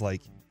Mike is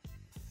like,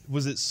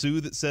 was it Sue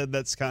that said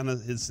that's kind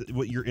of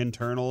what your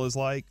internal is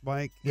like,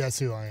 Mike? Yeah, that's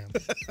who I am.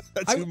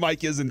 That's who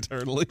Mike is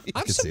internally.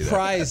 I'm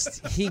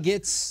surprised he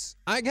gets,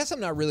 I guess I'm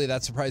not really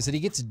that surprised that he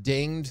gets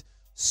dinged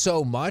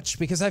so much,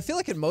 because I feel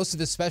like in most of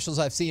his specials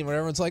I've seen when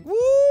everyone's like, woo,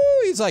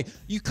 he's like,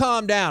 you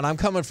calm down, I'm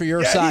coming for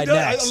your side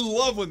next. I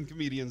love when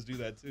comedians do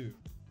that too.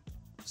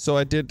 So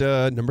I did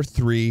number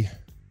 3.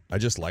 I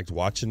just liked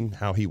watching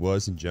how he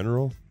was in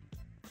general.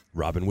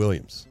 Robin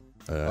Williams.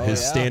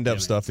 His stand-up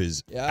stuff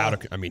is out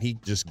of... I mean, he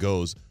just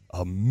goes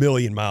a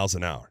million miles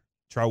an hour.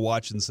 Try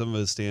watching some of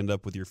his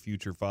stand-up with your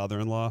future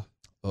father-in-law.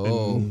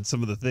 Oh. And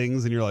some of the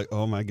things, and you're like,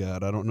 oh, my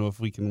God, I don't know if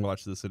we can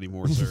watch this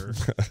anymore, sir.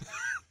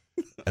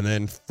 And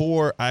then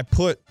 4, I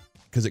put...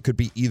 Because it could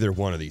be either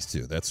one of these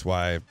two. That's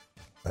why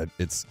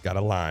it's got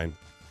a line.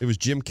 It was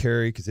Jim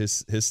Carrey, because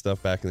his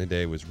stuff back in the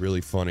day was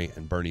really funny,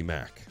 and Bernie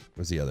Mac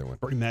was the other one.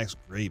 Bernie Mac's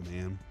great,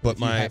 man. But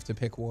you have to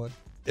pick one.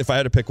 If I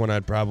had to pick one,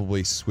 I'd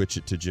probably switch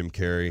it to Jim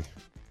Carrey,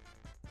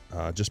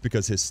 just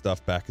because his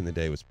stuff back in the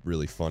day was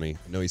really funny.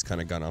 I know he's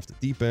kind of gone off the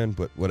deep end,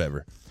 but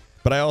whatever.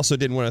 But I also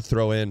didn't want to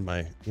throw in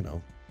my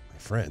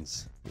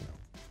friends.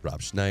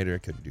 Rob Schneider,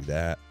 couldn't do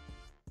that.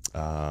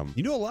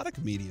 You know a lot of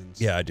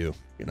comedians. Yeah, I do.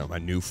 My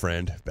new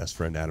best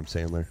friend, Adam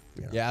Sandler.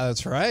 Yeah,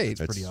 that's right.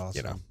 It's pretty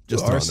awesome.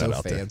 Just you are throwing so that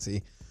out fancy.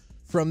 there.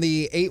 From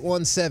the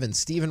 817,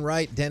 Stephen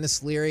Wright,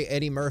 Dennis Leary,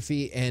 Eddie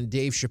Murphy, and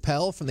Dave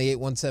Chappelle. From the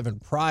 817,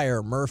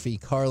 Pryor, Murphy,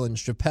 Carlin,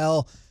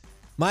 Chappelle.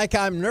 Mike,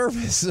 I'm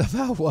nervous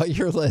about what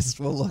your list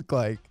will look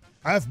like.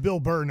 I have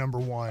Bill Burr number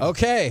 1.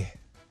 Okay.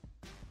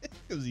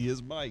 Because he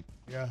is Mike.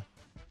 Yeah.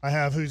 I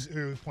have who's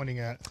pointing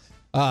at?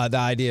 The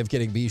idea of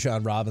getting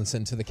Bijan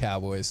Robinson to the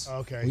Cowboys.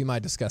 Okay. We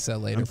might discuss that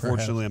later.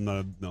 Unfortunately, I'm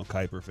not a Mel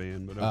Kiper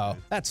fan, but okay. Oh,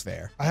 that's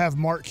fair. I have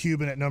Mark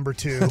Cuban at number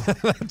 2.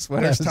 That's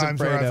what There's I was times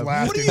where afraid I've of.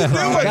 laughed What are and you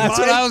cried. doing, That's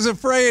what I was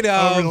afraid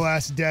of. Over the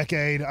last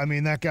decade. I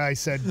mean, that guy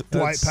said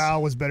Dwight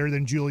Powell was better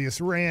than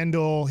Julius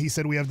Randle. He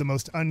said we have the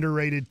most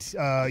underrated,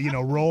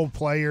 role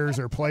players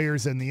or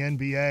players in the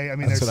NBA. I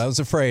mean, That's what I was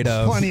afraid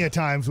of. Plenty of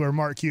times where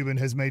Mark Cuban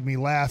has made me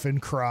laugh and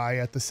cry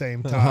at the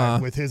same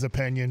time with his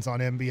opinions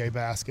on NBA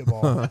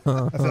basketball. I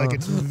feel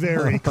like it's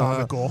very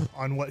comical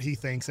on what he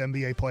thinks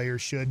NBA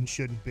players should and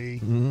shouldn't be.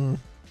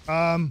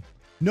 Mm-hmm.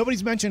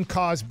 Nobody's mentioned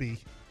Cosby,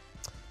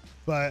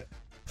 but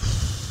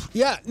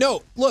yeah,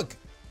 no, look.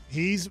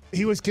 He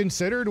was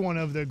considered one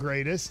of the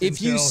greatest.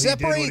 If you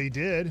separate, he did what he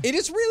did. It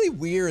is really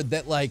weird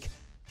that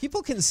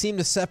people can seem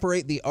to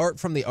separate the art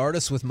from the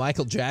artist with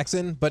Michael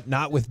Jackson, but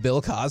not with Bill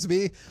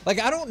Cosby.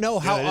 Like, I don't know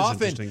how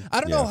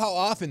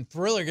often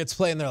Thriller gets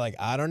played, and they're like,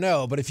 I don't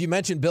know. But if you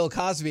mention Bill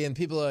Cosby and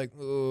people are like,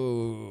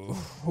 ooh,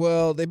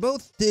 well, they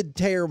both did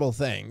terrible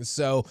things.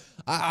 So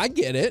I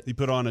get it. He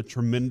put on a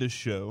tremendous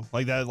show.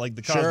 Like that, like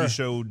the Cosby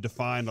Show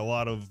defined a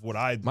lot of what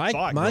I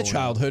thought. My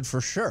childhood, for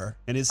sure.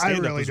 And his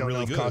stand-up was really really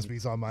know good.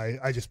 Cosby's on my,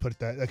 I just put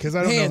that, because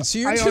I don't know. So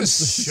you're just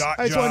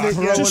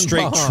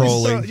straight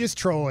trolling. Just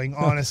trolling,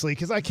 honestly,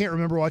 because I can't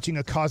remember watching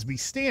a Cosby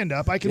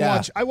stand-up.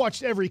 I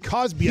watched every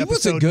Cosby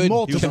episode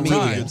multiple times. He was a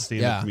really good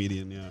stand-up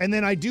comedian, yeah. And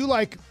then I do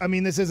like, I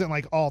mean, this isn't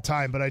like all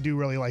time, but I do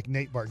really like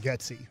Nate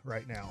Bargatze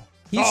right now.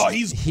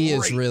 He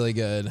is really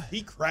good.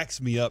 He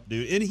cracks me up,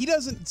 dude. And he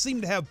doesn't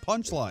seem to have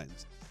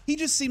punchlines. He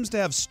just seems to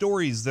have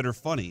stories that are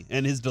funny,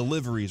 and his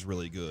delivery is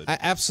really good. I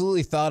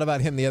absolutely thought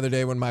about him the other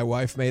day when my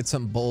wife made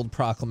some bold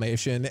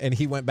proclamation, and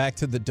he went back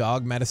to the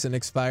dog medicine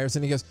expires,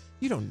 and he goes,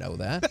 you don't know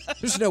that.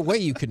 There's no way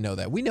you could know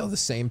that. We know the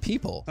same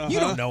people.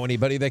 You don't know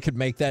anybody that could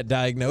make that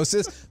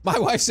diagnosis. My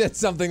wife said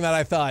something that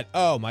I thought,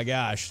 oh my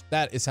gosh,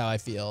 that is how I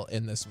feel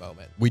in this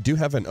moment. We do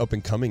have an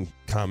up-and-coming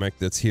comic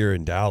that's here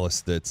in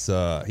Dallas that's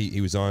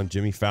he was on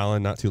Jimmy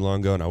Fallon not too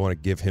long ago, and I want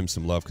to give him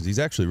some love because he's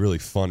actually really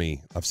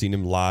funny. I've seen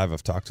him live.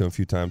 I've talked to him a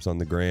few times on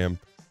the gram.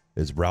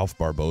 Is Ralph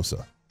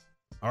Barbosa.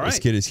 All right. This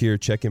kid is here.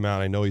 Check him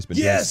out. I know he's been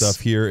doing stuff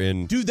here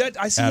in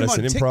I see him on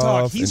Addison TikTok.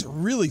 Improv, He's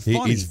really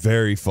funny. He's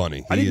very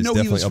funny. I didn't know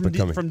he was up and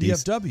coming. from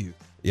DFW.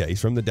 Yeah,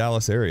 he's from the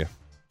Dallas area.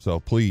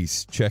 So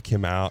please check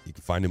him out. You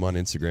can find him on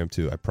Instagram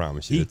too. I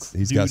promise you.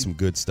 He's got some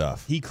good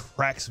stuff. He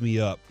cracks me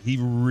up. He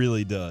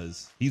really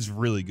does. He's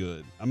really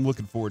good. I'm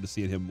looking forward to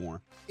seeing him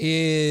more.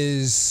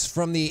 Is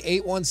from the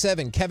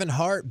 817, Kevin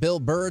Hart, Bill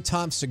Burr,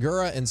 Tom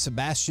Segura, and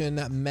Sebastian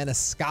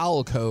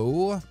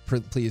Maniscalco.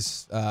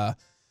 Please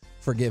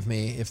forgive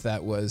me if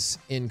that was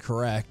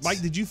incorrect.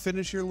 Mike, did you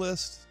finish your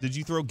list? Did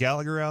you throw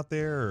Gallagher out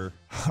there?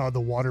 Or?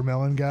 The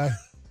watermelon guy.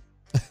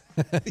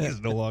 He's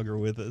no longer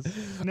with us.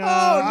 No,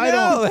 I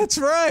don't. That's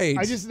right.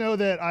 I just know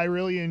that I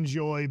really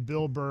enjoy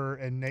Bill Burr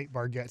and Nate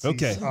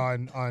Bargatze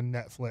on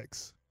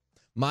Netflix.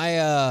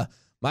 My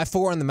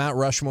 4 on the Mount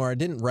Rushmore, I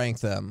didn't rank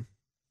them.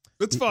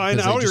 It's fine.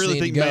 I don't really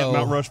think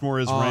Mount Rushmore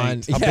is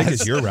ranked. How big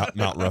is your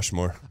Mount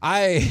Rushmore?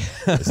 Is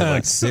it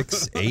like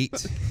 6,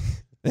 8?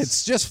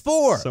 It's just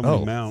 4. So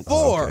many mounts.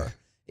 4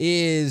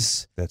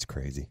 is... That's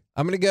crazy.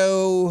 I'm going to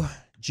go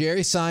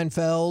Jerry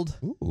Seinfeld,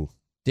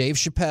 Dave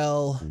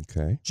Chappelle,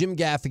 Jim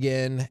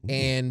Gaffigan,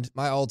 and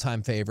my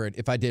all-time favorite,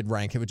 if I did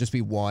rank, it would just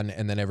be 1,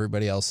 and then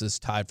everybody else is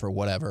tied for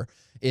whatever,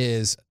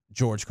 is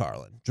George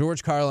Carlin.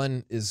 George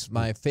Carlin is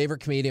my favorite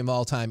comedian of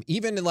all time.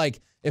 Even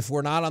if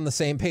we're not on the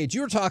same page,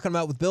 you were talking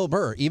about with Bill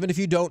Burr, even if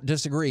you don't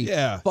disagree,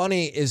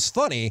 funny is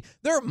funny.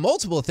 There are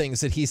multiple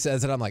things that he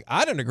says that I'm like,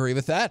 I don't agree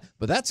with that,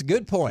 but that's a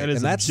good point. And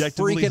that's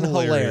freaking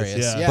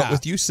hilarious. Yeah. But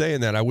with you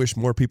saying that, I wish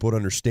more people would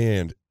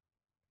understand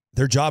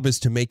their job is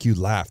to make you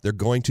laugh. They're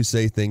going to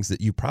say things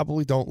that you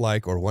probably don't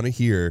like or want to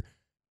hear,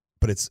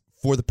 but it's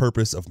for the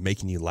purpose of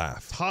making you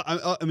laugh.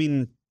 I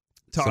mean,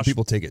 Tosh, some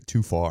people take it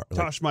too far.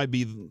 Tosh might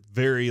be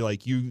very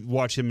you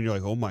watch him and you're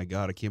like, oh my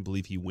God, I can't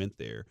believe he went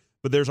there.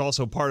 But there's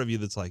also part of you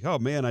that's like, oh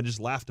man, I just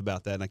laughed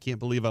about that and I can't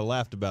believe I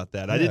laughed about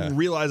that. I didn't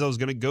realize I was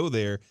going to go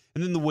there.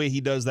 And then the way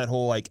he does that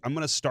whole I'm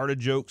going to start a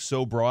joke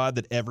so broad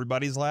that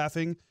everybody's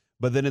laughing,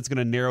 but then it's going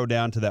to narrow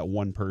down to that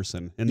one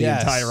person and the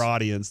entire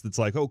audience that's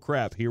like, oh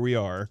crap, here we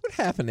are. What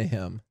happened to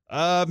him?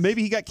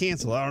 Maybe he got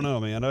canceled. I don't know,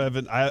 man.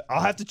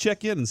 I'll have to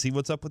check in and see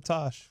what's up with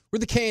Tosh. We're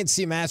the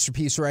KNC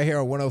Masterpiece right here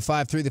on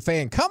 105.3 The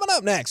Fan. Coming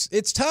up next,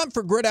 it's time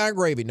for Gridiron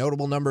Gravy.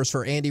 Notable numbers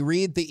for Andy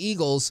Reid, the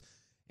Eagles,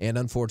 and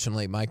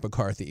unfortunately, Mike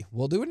McCarthy.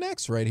 We'll do it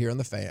next right here on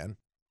The Fan.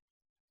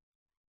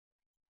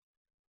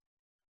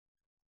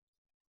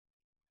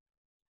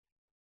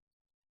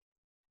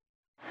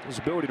 His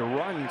ability to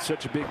run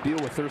such a big deal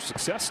with their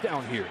success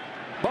down here.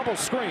 Bubble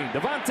screen.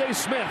 Devontae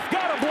Smith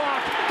got a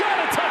block,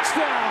 got a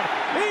touchdown.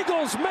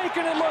 Eagles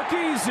making it look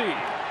easy.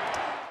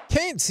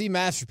 KNC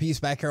Masterpiece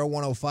back here on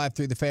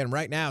 105.3 The Fan.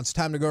 Right now, it's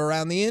time to go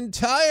around the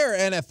entire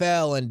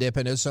NFL and dip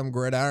into some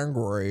gridiron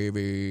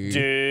gravy.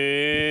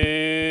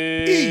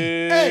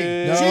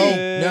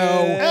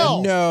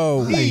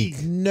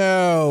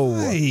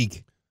 No.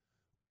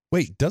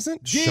 Wait,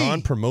 doesn't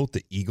Sean promote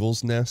the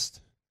Eagles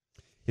Nest?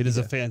 It is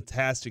a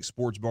fantastic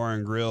sports bar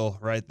and grill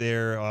right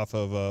there off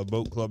of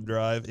Boat Club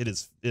Drive. It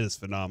is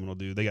phenomenal,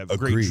 dude. They got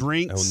great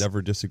drinks. I will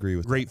never disagree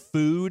with great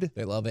food.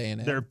 They love A&M.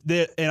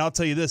 And I'll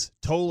tell you this,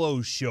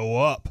 Tolos show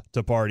up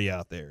to party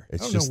out there. I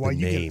don't know why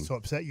you get so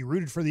upset. You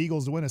rooted for the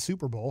Eagles to win a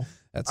Super Bowl.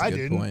 That's a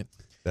good point.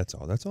 That's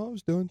all I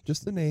was doing.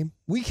 Just the name.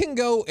 We can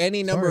go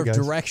any number of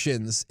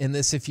directions in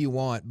this if you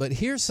want, but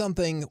here's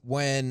something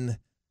when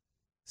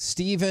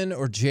Steven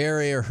or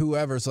Jerry or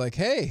whoever's like,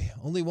 hey,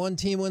 only one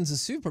team wins the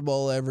Super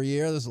Bowl every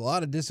year. There's a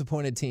lot of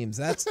disappointed teams.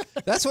 That's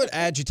what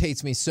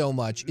agitates me so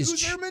much.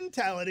 Is their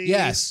mentality.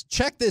 Yes.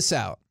 Check this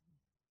out.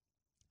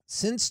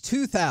 Since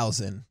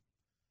 2000,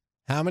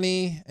 how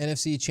many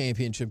NFC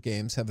championship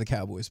games have the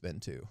Cowboys been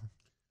to?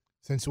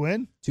 Since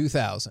when?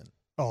 2000.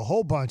 Oh, a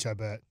whole bunch, I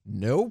bet.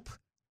 Nope.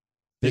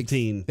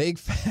 15. Big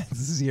fat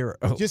 0.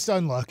 Just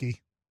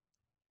unlucky.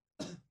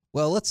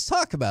 Well, let's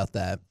talk about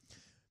that.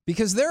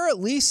 Because there are at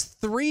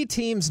least 3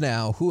 teams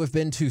now who have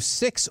been to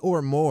 6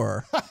 or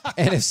more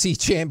NFC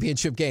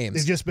Championship games.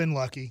 They've just been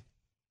lucky.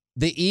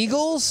 The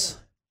Eagles,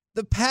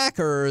 the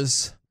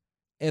Packers,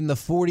 and the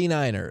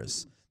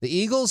 49ers. The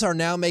Eagles are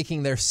now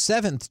making their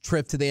 7th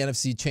trip to the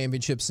NFC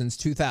Championship since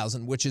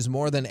 2000, which is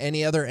more than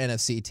any other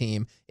NFC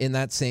team in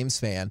that same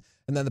span.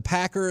 And then the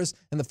Packers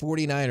and the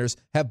 49ers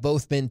have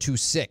both been to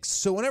 6.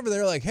 So whenever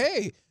they're like,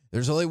 hey,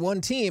 there's only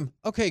one team,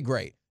 okay,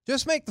 great.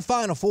 Just make the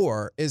Final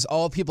Four is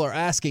all people are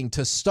asking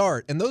to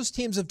start. And those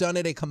teams have done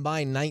it a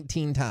combined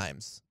 19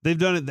 times. They've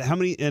done it. How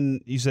many?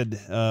 And you said,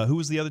 who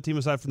was the other team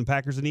aside from the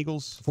Packers and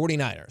Eagles?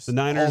 49ers. The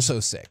Niners. Also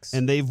 6.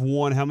 And they've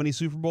won how many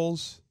Super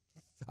Bowls?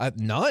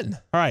 None.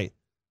 All right.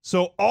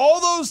 So all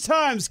those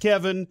times,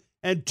 Kevin,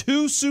 and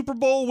 2 Super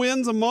Bowl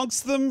wins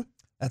amongst them?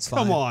 That's fine.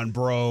 Come on,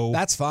 bro.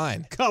 That's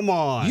fine. Come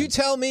on. You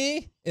tell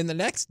me in the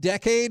next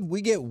decade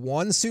we get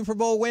 1 Super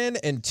Bowl win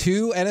and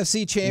 2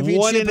 NFC Championship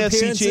 1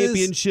 appearances? NFC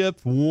Championship,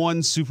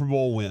 1 Super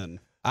Bowl win.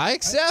 I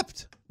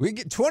accept. We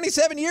get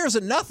 27 years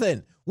of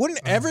nothing.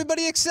 Wouldn't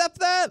everybody accept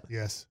that?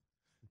 Yes.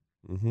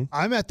 Mm-hmm.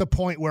 I'm at the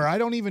point where I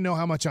don't even know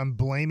how much I'm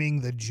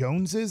blaming the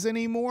Joneses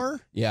anymore.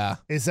 Yeah.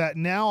 Is that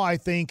now I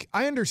think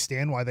I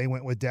understand why they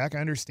went with Dak. I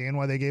understand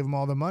why they gave him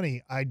all the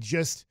money. I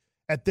just,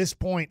 at this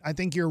point, I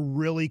think you're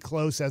really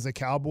close as a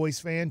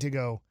Cowboys fan to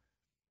go,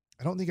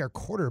 I don't think our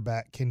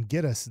quarterback can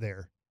get us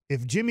there.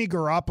 If Jimmy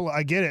Garoppolo,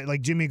 I get it,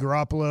 like Jimmy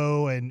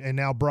Garoppolo and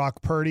now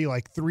Brock Purdy,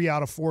 like 3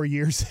 out of 4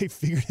 years, they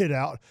figured it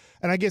out.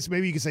 And I guess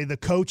maybe you could say the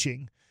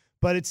coaching,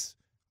 but it's,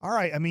 all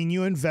right, I mean,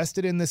 you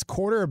invested in this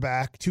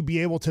quarterback to be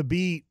able to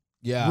beat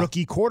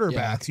rookie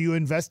quarterbacks. Yeah. You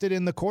invested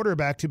in the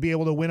quarterback to be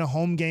able to win a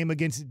home game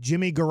against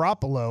Jimmy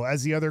Garoppolo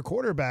as the other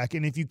quarterback.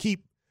 And if you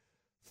keep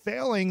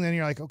failing, then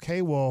you're like,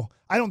 okay, well,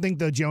 I don't think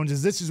the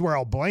Joneses, this is where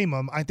I'll blame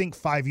them. I think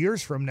 5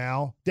 years from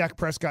now, Dak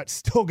Prescott's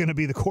still going to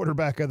be the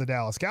quarterback of the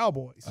Dallas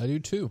Cowboys. I do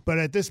too. But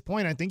at this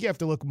point, I think you have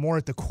to look more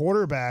at the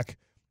quarterback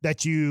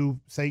that you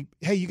say,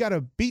 hey, you got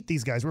to beat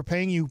these guys. We're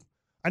paying you,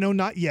 I know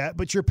not yet,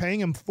 but you're paying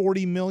him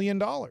 $40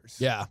 million.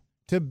 Yeah.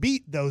 To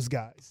beat those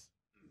guys.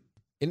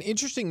 An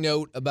interesting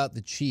note about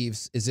the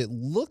Chiefs is it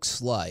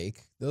looks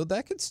like, though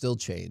that could still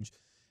change,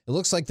 it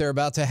looks like they're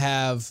about to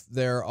have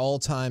their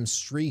all-time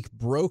streak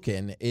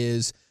broken,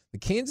 is the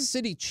Kansas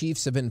City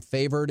Chiefs have been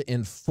favored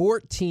in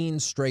 14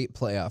 straight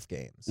playoff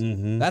games.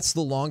 Mm-hmm. That's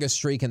the longest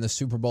streak in the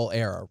Super Bowl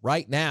era.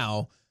 Right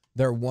now,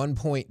 they're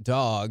 1-point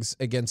dogs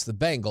against the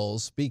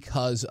Bengals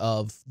because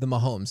of the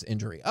Mahomes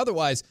injury.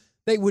 Otherwise,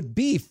 they would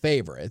be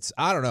favorites.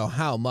 I don't know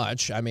how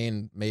much. I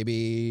mean,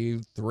 maybe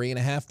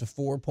 3.5 to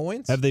 4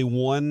 points. Have they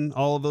won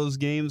all of those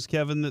games,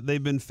 Kevin, that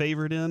they've been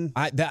favored in?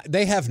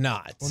 They have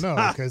not. Well, no,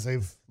 because they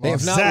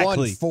have not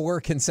won 4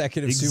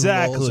 consecutive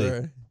Super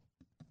Bowls.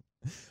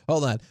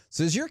 Hold on.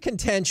 So is your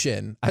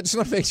contention, I just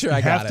want to make sure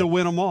I got it. You have to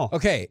win them all.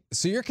 Okay,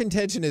 so your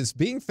contention is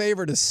being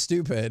favored is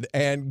stupid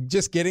and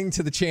just getting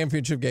to the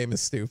championship game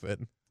is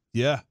stupid.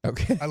 Yeah.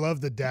 Okay. I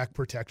love the Dak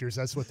protectors.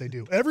 That's what they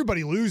do.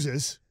 Everybody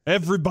loses.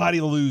 Everybody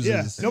loses.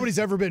 Yeah. Nobody's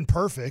ever been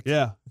perfect.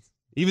 Yeah.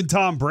 Even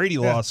Tom Brady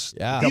lost.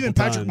 Yeah. Even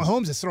Patrick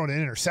Mahomes has thrown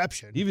an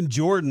interception. Even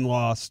Jordan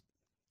lost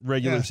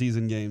regular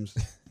season games.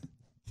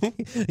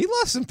 He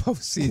lost some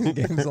postseason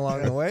games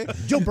along the way.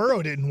 Joe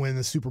Burrow didn't win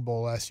the Super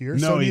Bowl last year, No,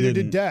 so he neither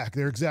didn't. did Dak.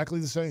 They're exactly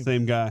the same.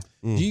 Same guy.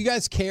 Do you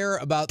guys care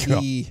about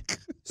the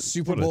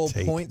Super Bowl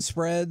point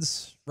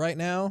spreads right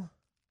now?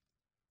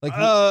 Like,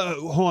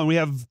 hold on. We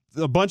have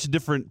a bunch of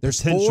different.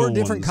 There's potential 4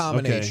 different ones.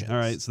 combinations. Okay. All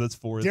right, so that's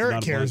 4. That's Derek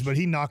not a cares, bunch. but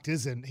he knocked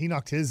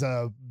his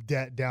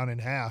debt down in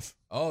half.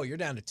 oh, you're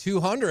down to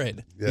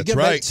 200. That's you get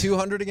right. back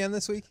 200 again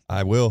this week?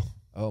 I will.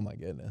 Oh my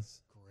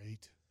goodness.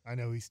 Great. I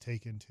know he's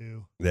taken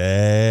too.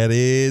 That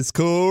is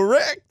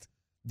correct.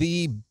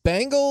 The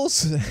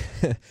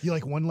Bengals. You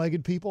like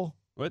one-legged people?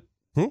 What?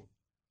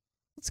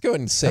 Let's go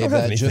ahead and save have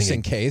that anything just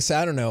in case.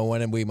 I don't know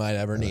when we might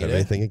ever I don't need have it.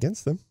 anything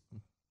against them.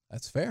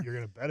 That's fair. You're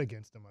going to bet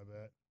against him, I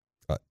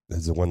bet.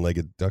 Does a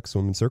one-legged duck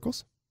swim in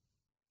circles?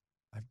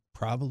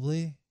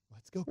 Probably.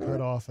 Let's go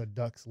cut off a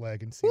duck's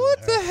leg and see What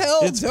what the happens. hell?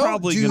 It's Don't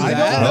probably do gonna I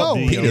that.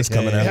 don't know. Peter's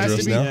coming It after has us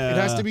to be. now. It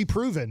has to be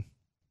proven.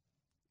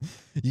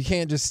 You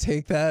can't just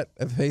take that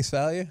at face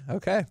value?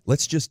 Okay.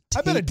 Let's just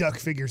I bet a tape, duck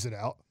figures it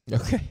out.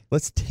 Okay.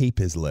 let's tape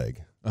his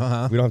leg.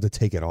 Uh-huh. We don't have to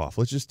take it off.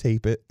 Let's just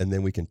tape it, and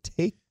then we can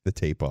take the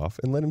tape off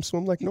and let him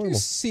swim like You normal.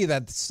 see,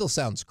 that still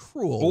sounds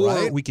cruel, Or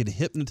right? we could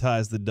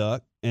hypnotize the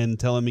duck and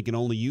tell him he can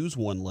only use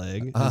one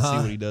leg and see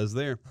what he does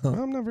there.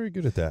 I'm not very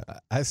good at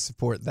that. I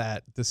support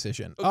that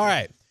decision. Okay. All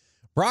right.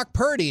 Brock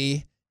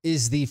Purdy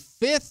is the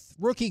 5th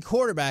rookie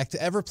quarterback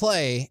to ever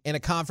play in a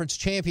conference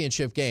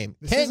championship game.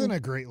 This isn't a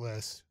great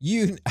list.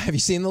 Have you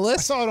seen the I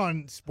list? saw it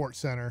on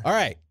SportsCenter. All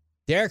right.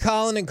 Derek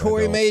Holland and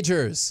Corey don't.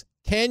 Majors.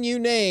 Can you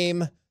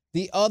name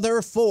the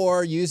other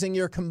 4 using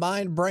your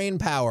combined brain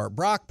power?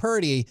 Brock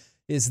Purdy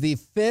is the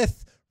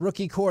 5th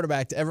rookie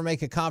quarterback to ever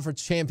make a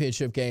conference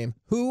championship game.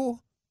 Who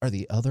are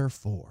the other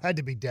 4? Had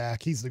to be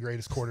Dak. He's the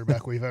greatest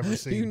quarterback we've ever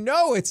seen. You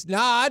know it's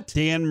not.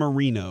 Dan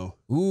Marino.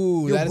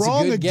 Ooh, You're that is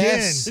wrong a good again.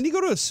 guess. Didn't he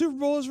go to a Super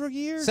Bowl his rookie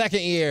year?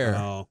 Second year.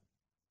 Oh.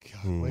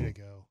 God, way to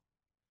go.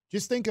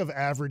 Just think of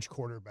average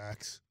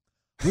quarterbacks.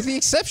 With the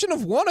exception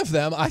of one of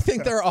them, I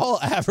think they're all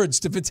average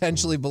to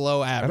potentially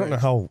below average. I don't know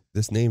how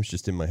this name's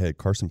just in my head.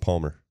 Carson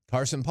Palmer.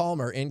 Carson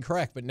Palmer,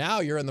 incorrect. But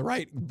now you're in the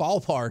right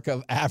ballpark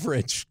of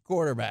average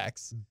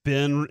quarterbacks.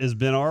 Is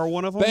Ben R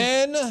one of them?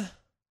 Ben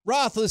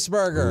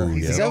Roethlisberger. Ooh,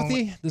 Is yeah.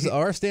 that does the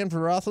R stand for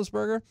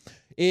Roethlisberger?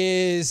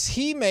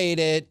 He made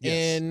it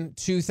in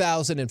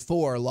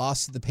 2004,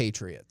 lost to the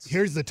Patriots.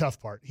 Here's the tough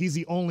part. He's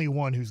the only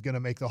one who's going to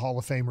make the Hall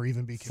of Fame or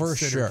even be For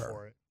considered sure.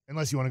 for it.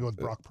 Unless you want to go with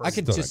Brock Purdy. I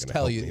could Still not just gonna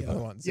tell help you me, the but-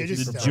 other ones. Yeah,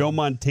 just Did tell Joe me.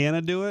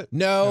 Montana do it?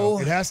 No.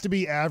 It has to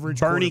be average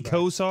Bernie quarterback.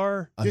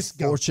 Kosar? Just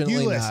go. Unfortunately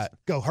You list. not.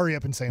 Go. Hurry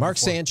up and say them Mark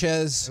before.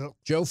 Sanchez, Oh.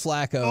 Joe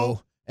Flacco,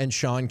 Oh. and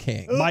Sean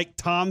King. Mike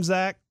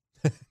Tomczak?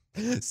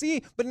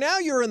 See, but now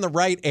you're in the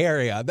right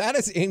area. That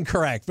is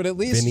incorrect, but at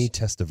least Vinny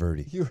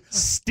Testaverde.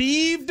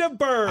 Steve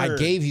DeBerg. I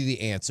gave you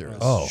the answers.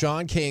 Oh.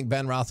 Sean King,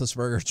 Ben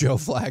Roethlisberger, Joe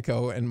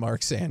Flacco, and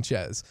Mark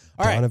Sanchez.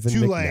 All right, Donovan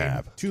Tulane.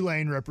 McNabb.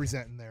 Tulane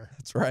representing there.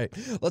 that's right.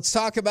 Let's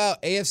talk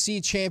about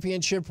AFC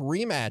Championship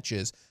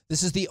rematches.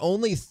 This is the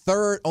only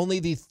third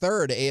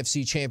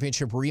AFC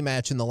Championship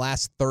rematch in the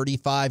last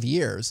 35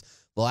 years.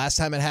 The last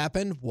time it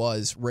happened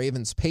was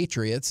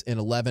Ravens-Patriots in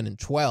 11 and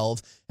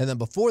 12. And then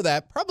before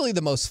that, probably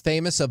the most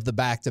famous of the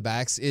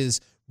back-to-backs is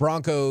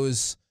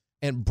Broncos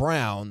and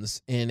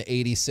Browns in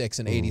 86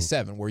 and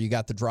 87, where you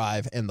got the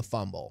drive and the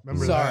fumble.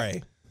 Remember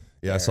Sorry.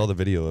 Yeah, I saw the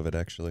video of it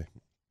actually.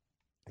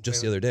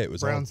 Just the other day. It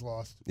was Browns on.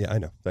 lost. Yeah, I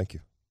know. Thank you.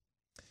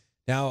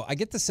 Now, I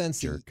get the sense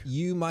that Jerk.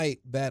 you might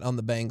bet on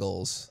the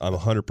Bengals. I'm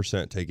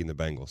 100% taking the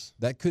Bengals.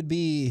 That could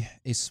be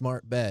a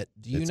smart bet.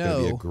 Do you It's going to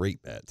be know a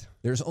great bet.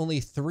 there's only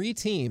 3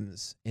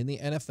 teams in the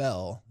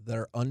NFL that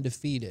are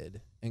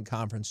undefeated in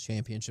conference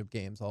championship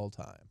games all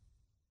time?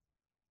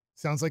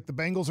 Sounds like the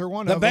Bengals are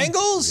one The of them.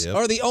 Bengals Yep.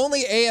 are the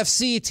only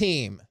AFC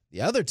team.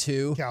 The other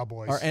 2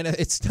 Cowboys. are, and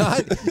it's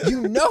not,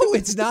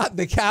 it's not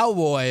the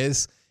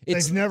Cowboys.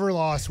 It's They've never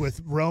lost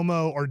with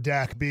Romo or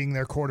Dak being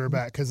their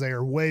quarterback because they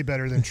are way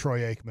better than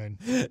Troy Aikman.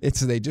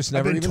 they just I've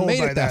never been even told made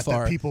by it that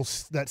far. people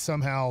that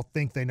somehow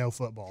think they know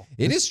football.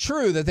 It is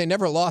true that they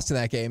never lost in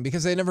that game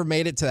because they never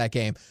made it to that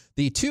game.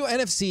 The 2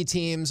 NFC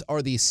teams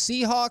are the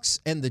Seahawks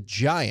and the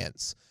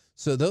Giants.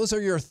 So those are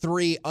your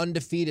 3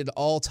 undefeated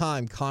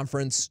all-time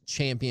conference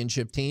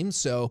championship teams.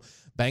 So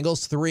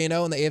Bengals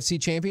 3-0 in the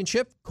AFC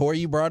Championship. Corey,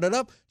 you brought it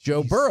up.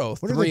 Joe Burrow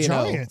What are the 3-0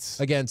 Giants?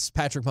 against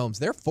Patrick Mahomes.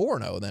 They're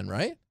 4-0 then,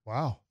 right?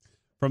 Wow.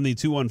 From the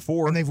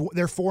 214. And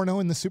they're 4-0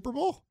 in the Super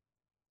Bowl?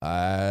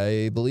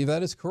 I believe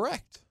that is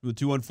correct. The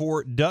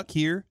 214 duck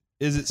here.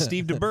 Is it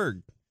Steve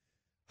DeBerg?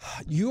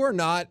 You are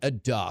not a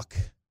duck.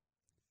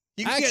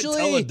 You Actually- can't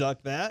tell a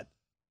duck that.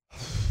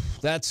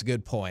 That's a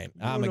good point.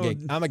 I'm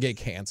don't gonna get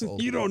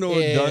canceled. You don't know what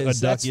a duck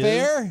That's is.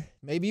 fair.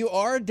 Maybe you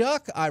are a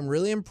duck. I'm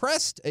really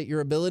impressed at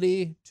your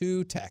ability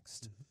to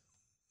text.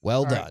 Well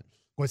All right. done.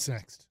 What's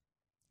next?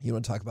 You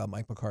want to talk about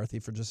Mike McCarthy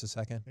for just a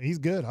second? He's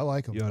good. I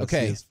like him. You ought to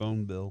Okay. see his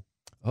phone bill.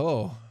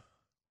 Oh,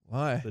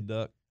 why? The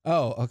duck.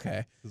 Oh,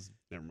 okay.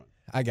 Never mind.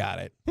 I got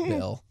it,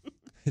 Bill.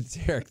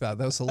 Derek thought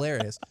that was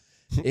hilarious.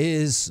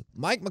 Is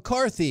Mike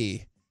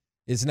McCarthy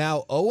is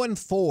now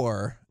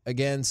 0-4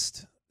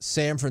 against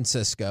San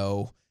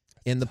Francisco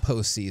in the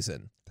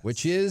postseason,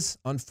 which is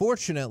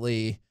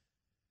unfortunately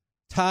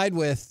tied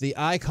with the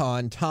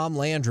icon Tom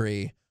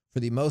Landry for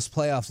the most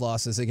playoff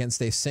losses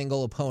against a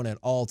single opponent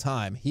all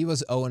time. He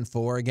was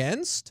 0-4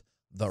 against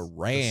the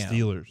Rams. The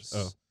Steelers.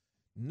 Oh.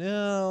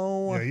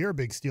 No. Yeah, you're a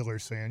big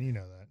Steelers fan. You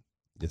know that.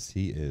 Yes,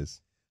 he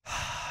is.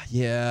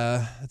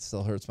 Yeah, that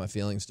still hurts my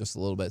feelings just a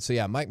little bit. So,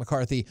 yeah, Mike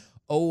McCarthy,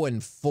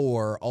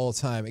 0-4 all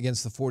time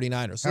against the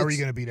 49ers. How are you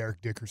going to beat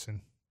Eric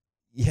Dickerson?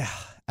 Yeah,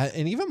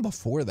 and even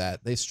before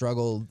that, they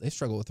struggled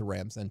with the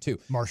Rams then, too.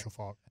 Marshall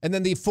Faulk. And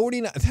then the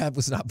 49 that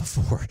was not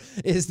before,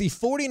 is the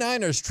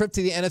 49ers trip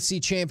to the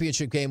NFC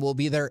Championship game will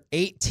be their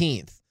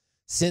 18th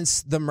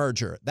since the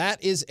merger.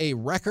 That is a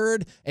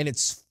record, and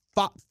it's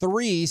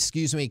 3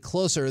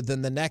 closer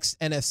than the next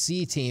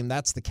NFC team.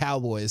 That's the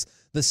Cowboys.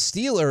 The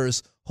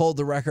Steelers hold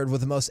the record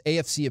with the most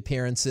AFC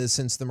appearances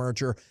since the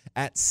merger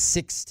at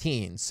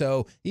 16.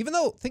 So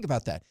think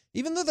about that.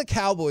 Even though the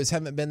Cowboys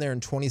haven't been there in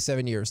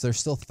 27 years, they're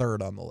still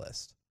 3rd on the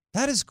list.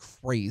 That is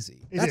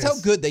crazy. That's how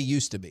good they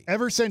used to be.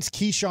 Ever since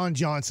Keyshawn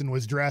Johnson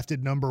was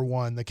drafted number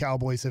 1, the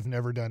Cowboys have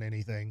never done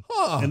anything.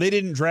 And they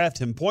didn't draft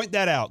him. Point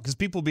that out, because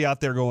people be out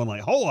there going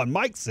like, hold on,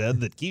 Mike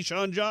said that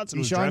Keyshawn Johnson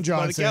was drafted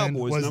by the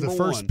Cowboys was number the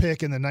first 1.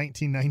 pick in the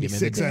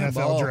 1996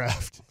 NFL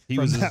draft. He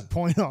From was that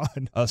point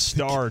on. A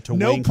star to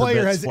No Wayne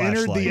player Corbett's has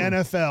entered the flashlight.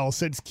 NFL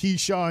since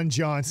Keyshawn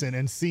Johnson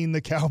and seen the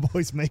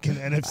Cowboys make an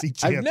NFC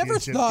championship. I've never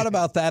thought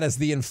about that as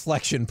the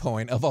inflection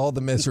point of all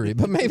the misery,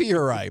 but maybe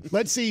you're right.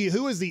 Let's see,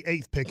 who was the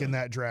 8th pick in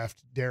that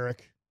draft,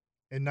 Derek,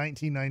 in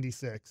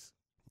 1996?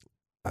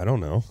 I don't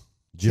know.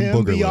 Jim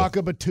Tim Boogerlo.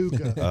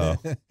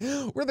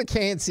 Biaka-Batuka. We're the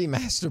KNC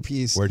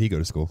masterpiece. Where'd he go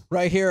to school?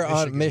 Right here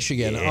on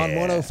Michigan on Yeah.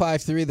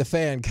 105.3 The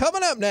Fan.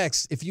 Coming up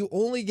next, if you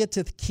only get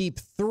to keep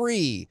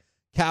 3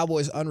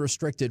 Cowboys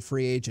unrestricted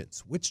free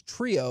agents, which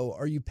trio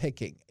are you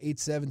picking?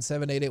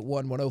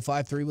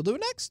 877-881-1053. We'll do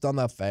it next on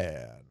The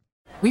Fan.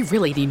 We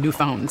really need new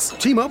phones.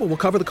 T-Mobile will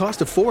cover the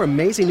cost of 4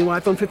 amazing new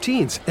iPhone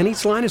 15s, and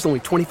each line is only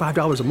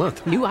 $25 a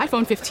month. New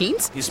iPhone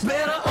 15s? It's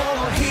better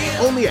over here.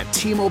 Only at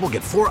T-Mobile,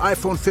 get 4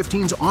 iPhone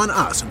 15s on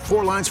us and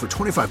 4 lines for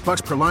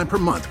 $25 per line per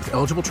month with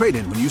eligible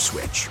trade-in when you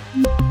switch.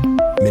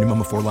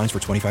 Minimum of 4 lines for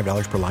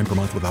 $25 per line per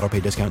month with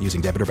autopay discount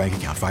using debit or bank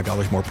account.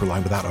 $5 more per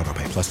line without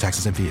autopay, plus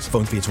taxes and fees.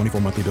 Phone fee at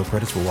 24 monthly bill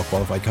credits for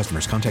well-qualified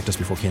customers. Contact us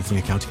before canceling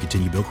account to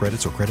continue bill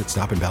credits or credit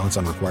stop and balance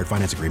on required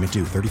finance agreement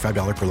due.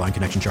 $35 per line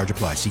connection charge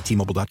applies. See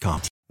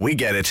T-Mobile.com. We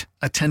get it.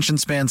 Attention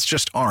spans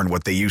just aren't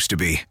what they used to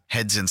be.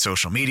 Heads in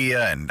social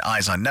media and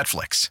eyes on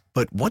Netflix.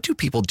 But what do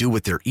people do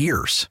with their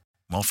ears?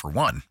 Well, for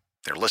one,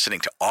 they're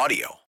listening to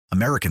audio.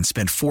 Americans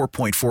spend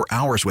 4.4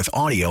 hours with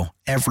audio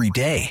every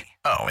day.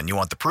 Oh, and you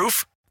want the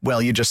proof? Well,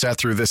 you just sat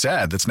through this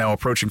ad that's now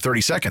approaching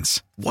 30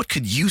 seconds. What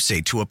could you say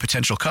to a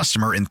potential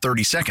customer in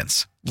 30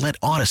 seconds? Let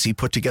Odyssey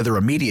put together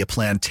a media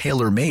plan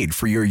tailor-made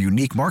for your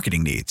unique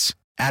marketing needs.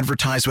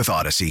 Advertise with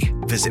Odyssey.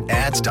 Visit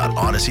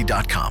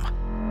ads.odyssey.com.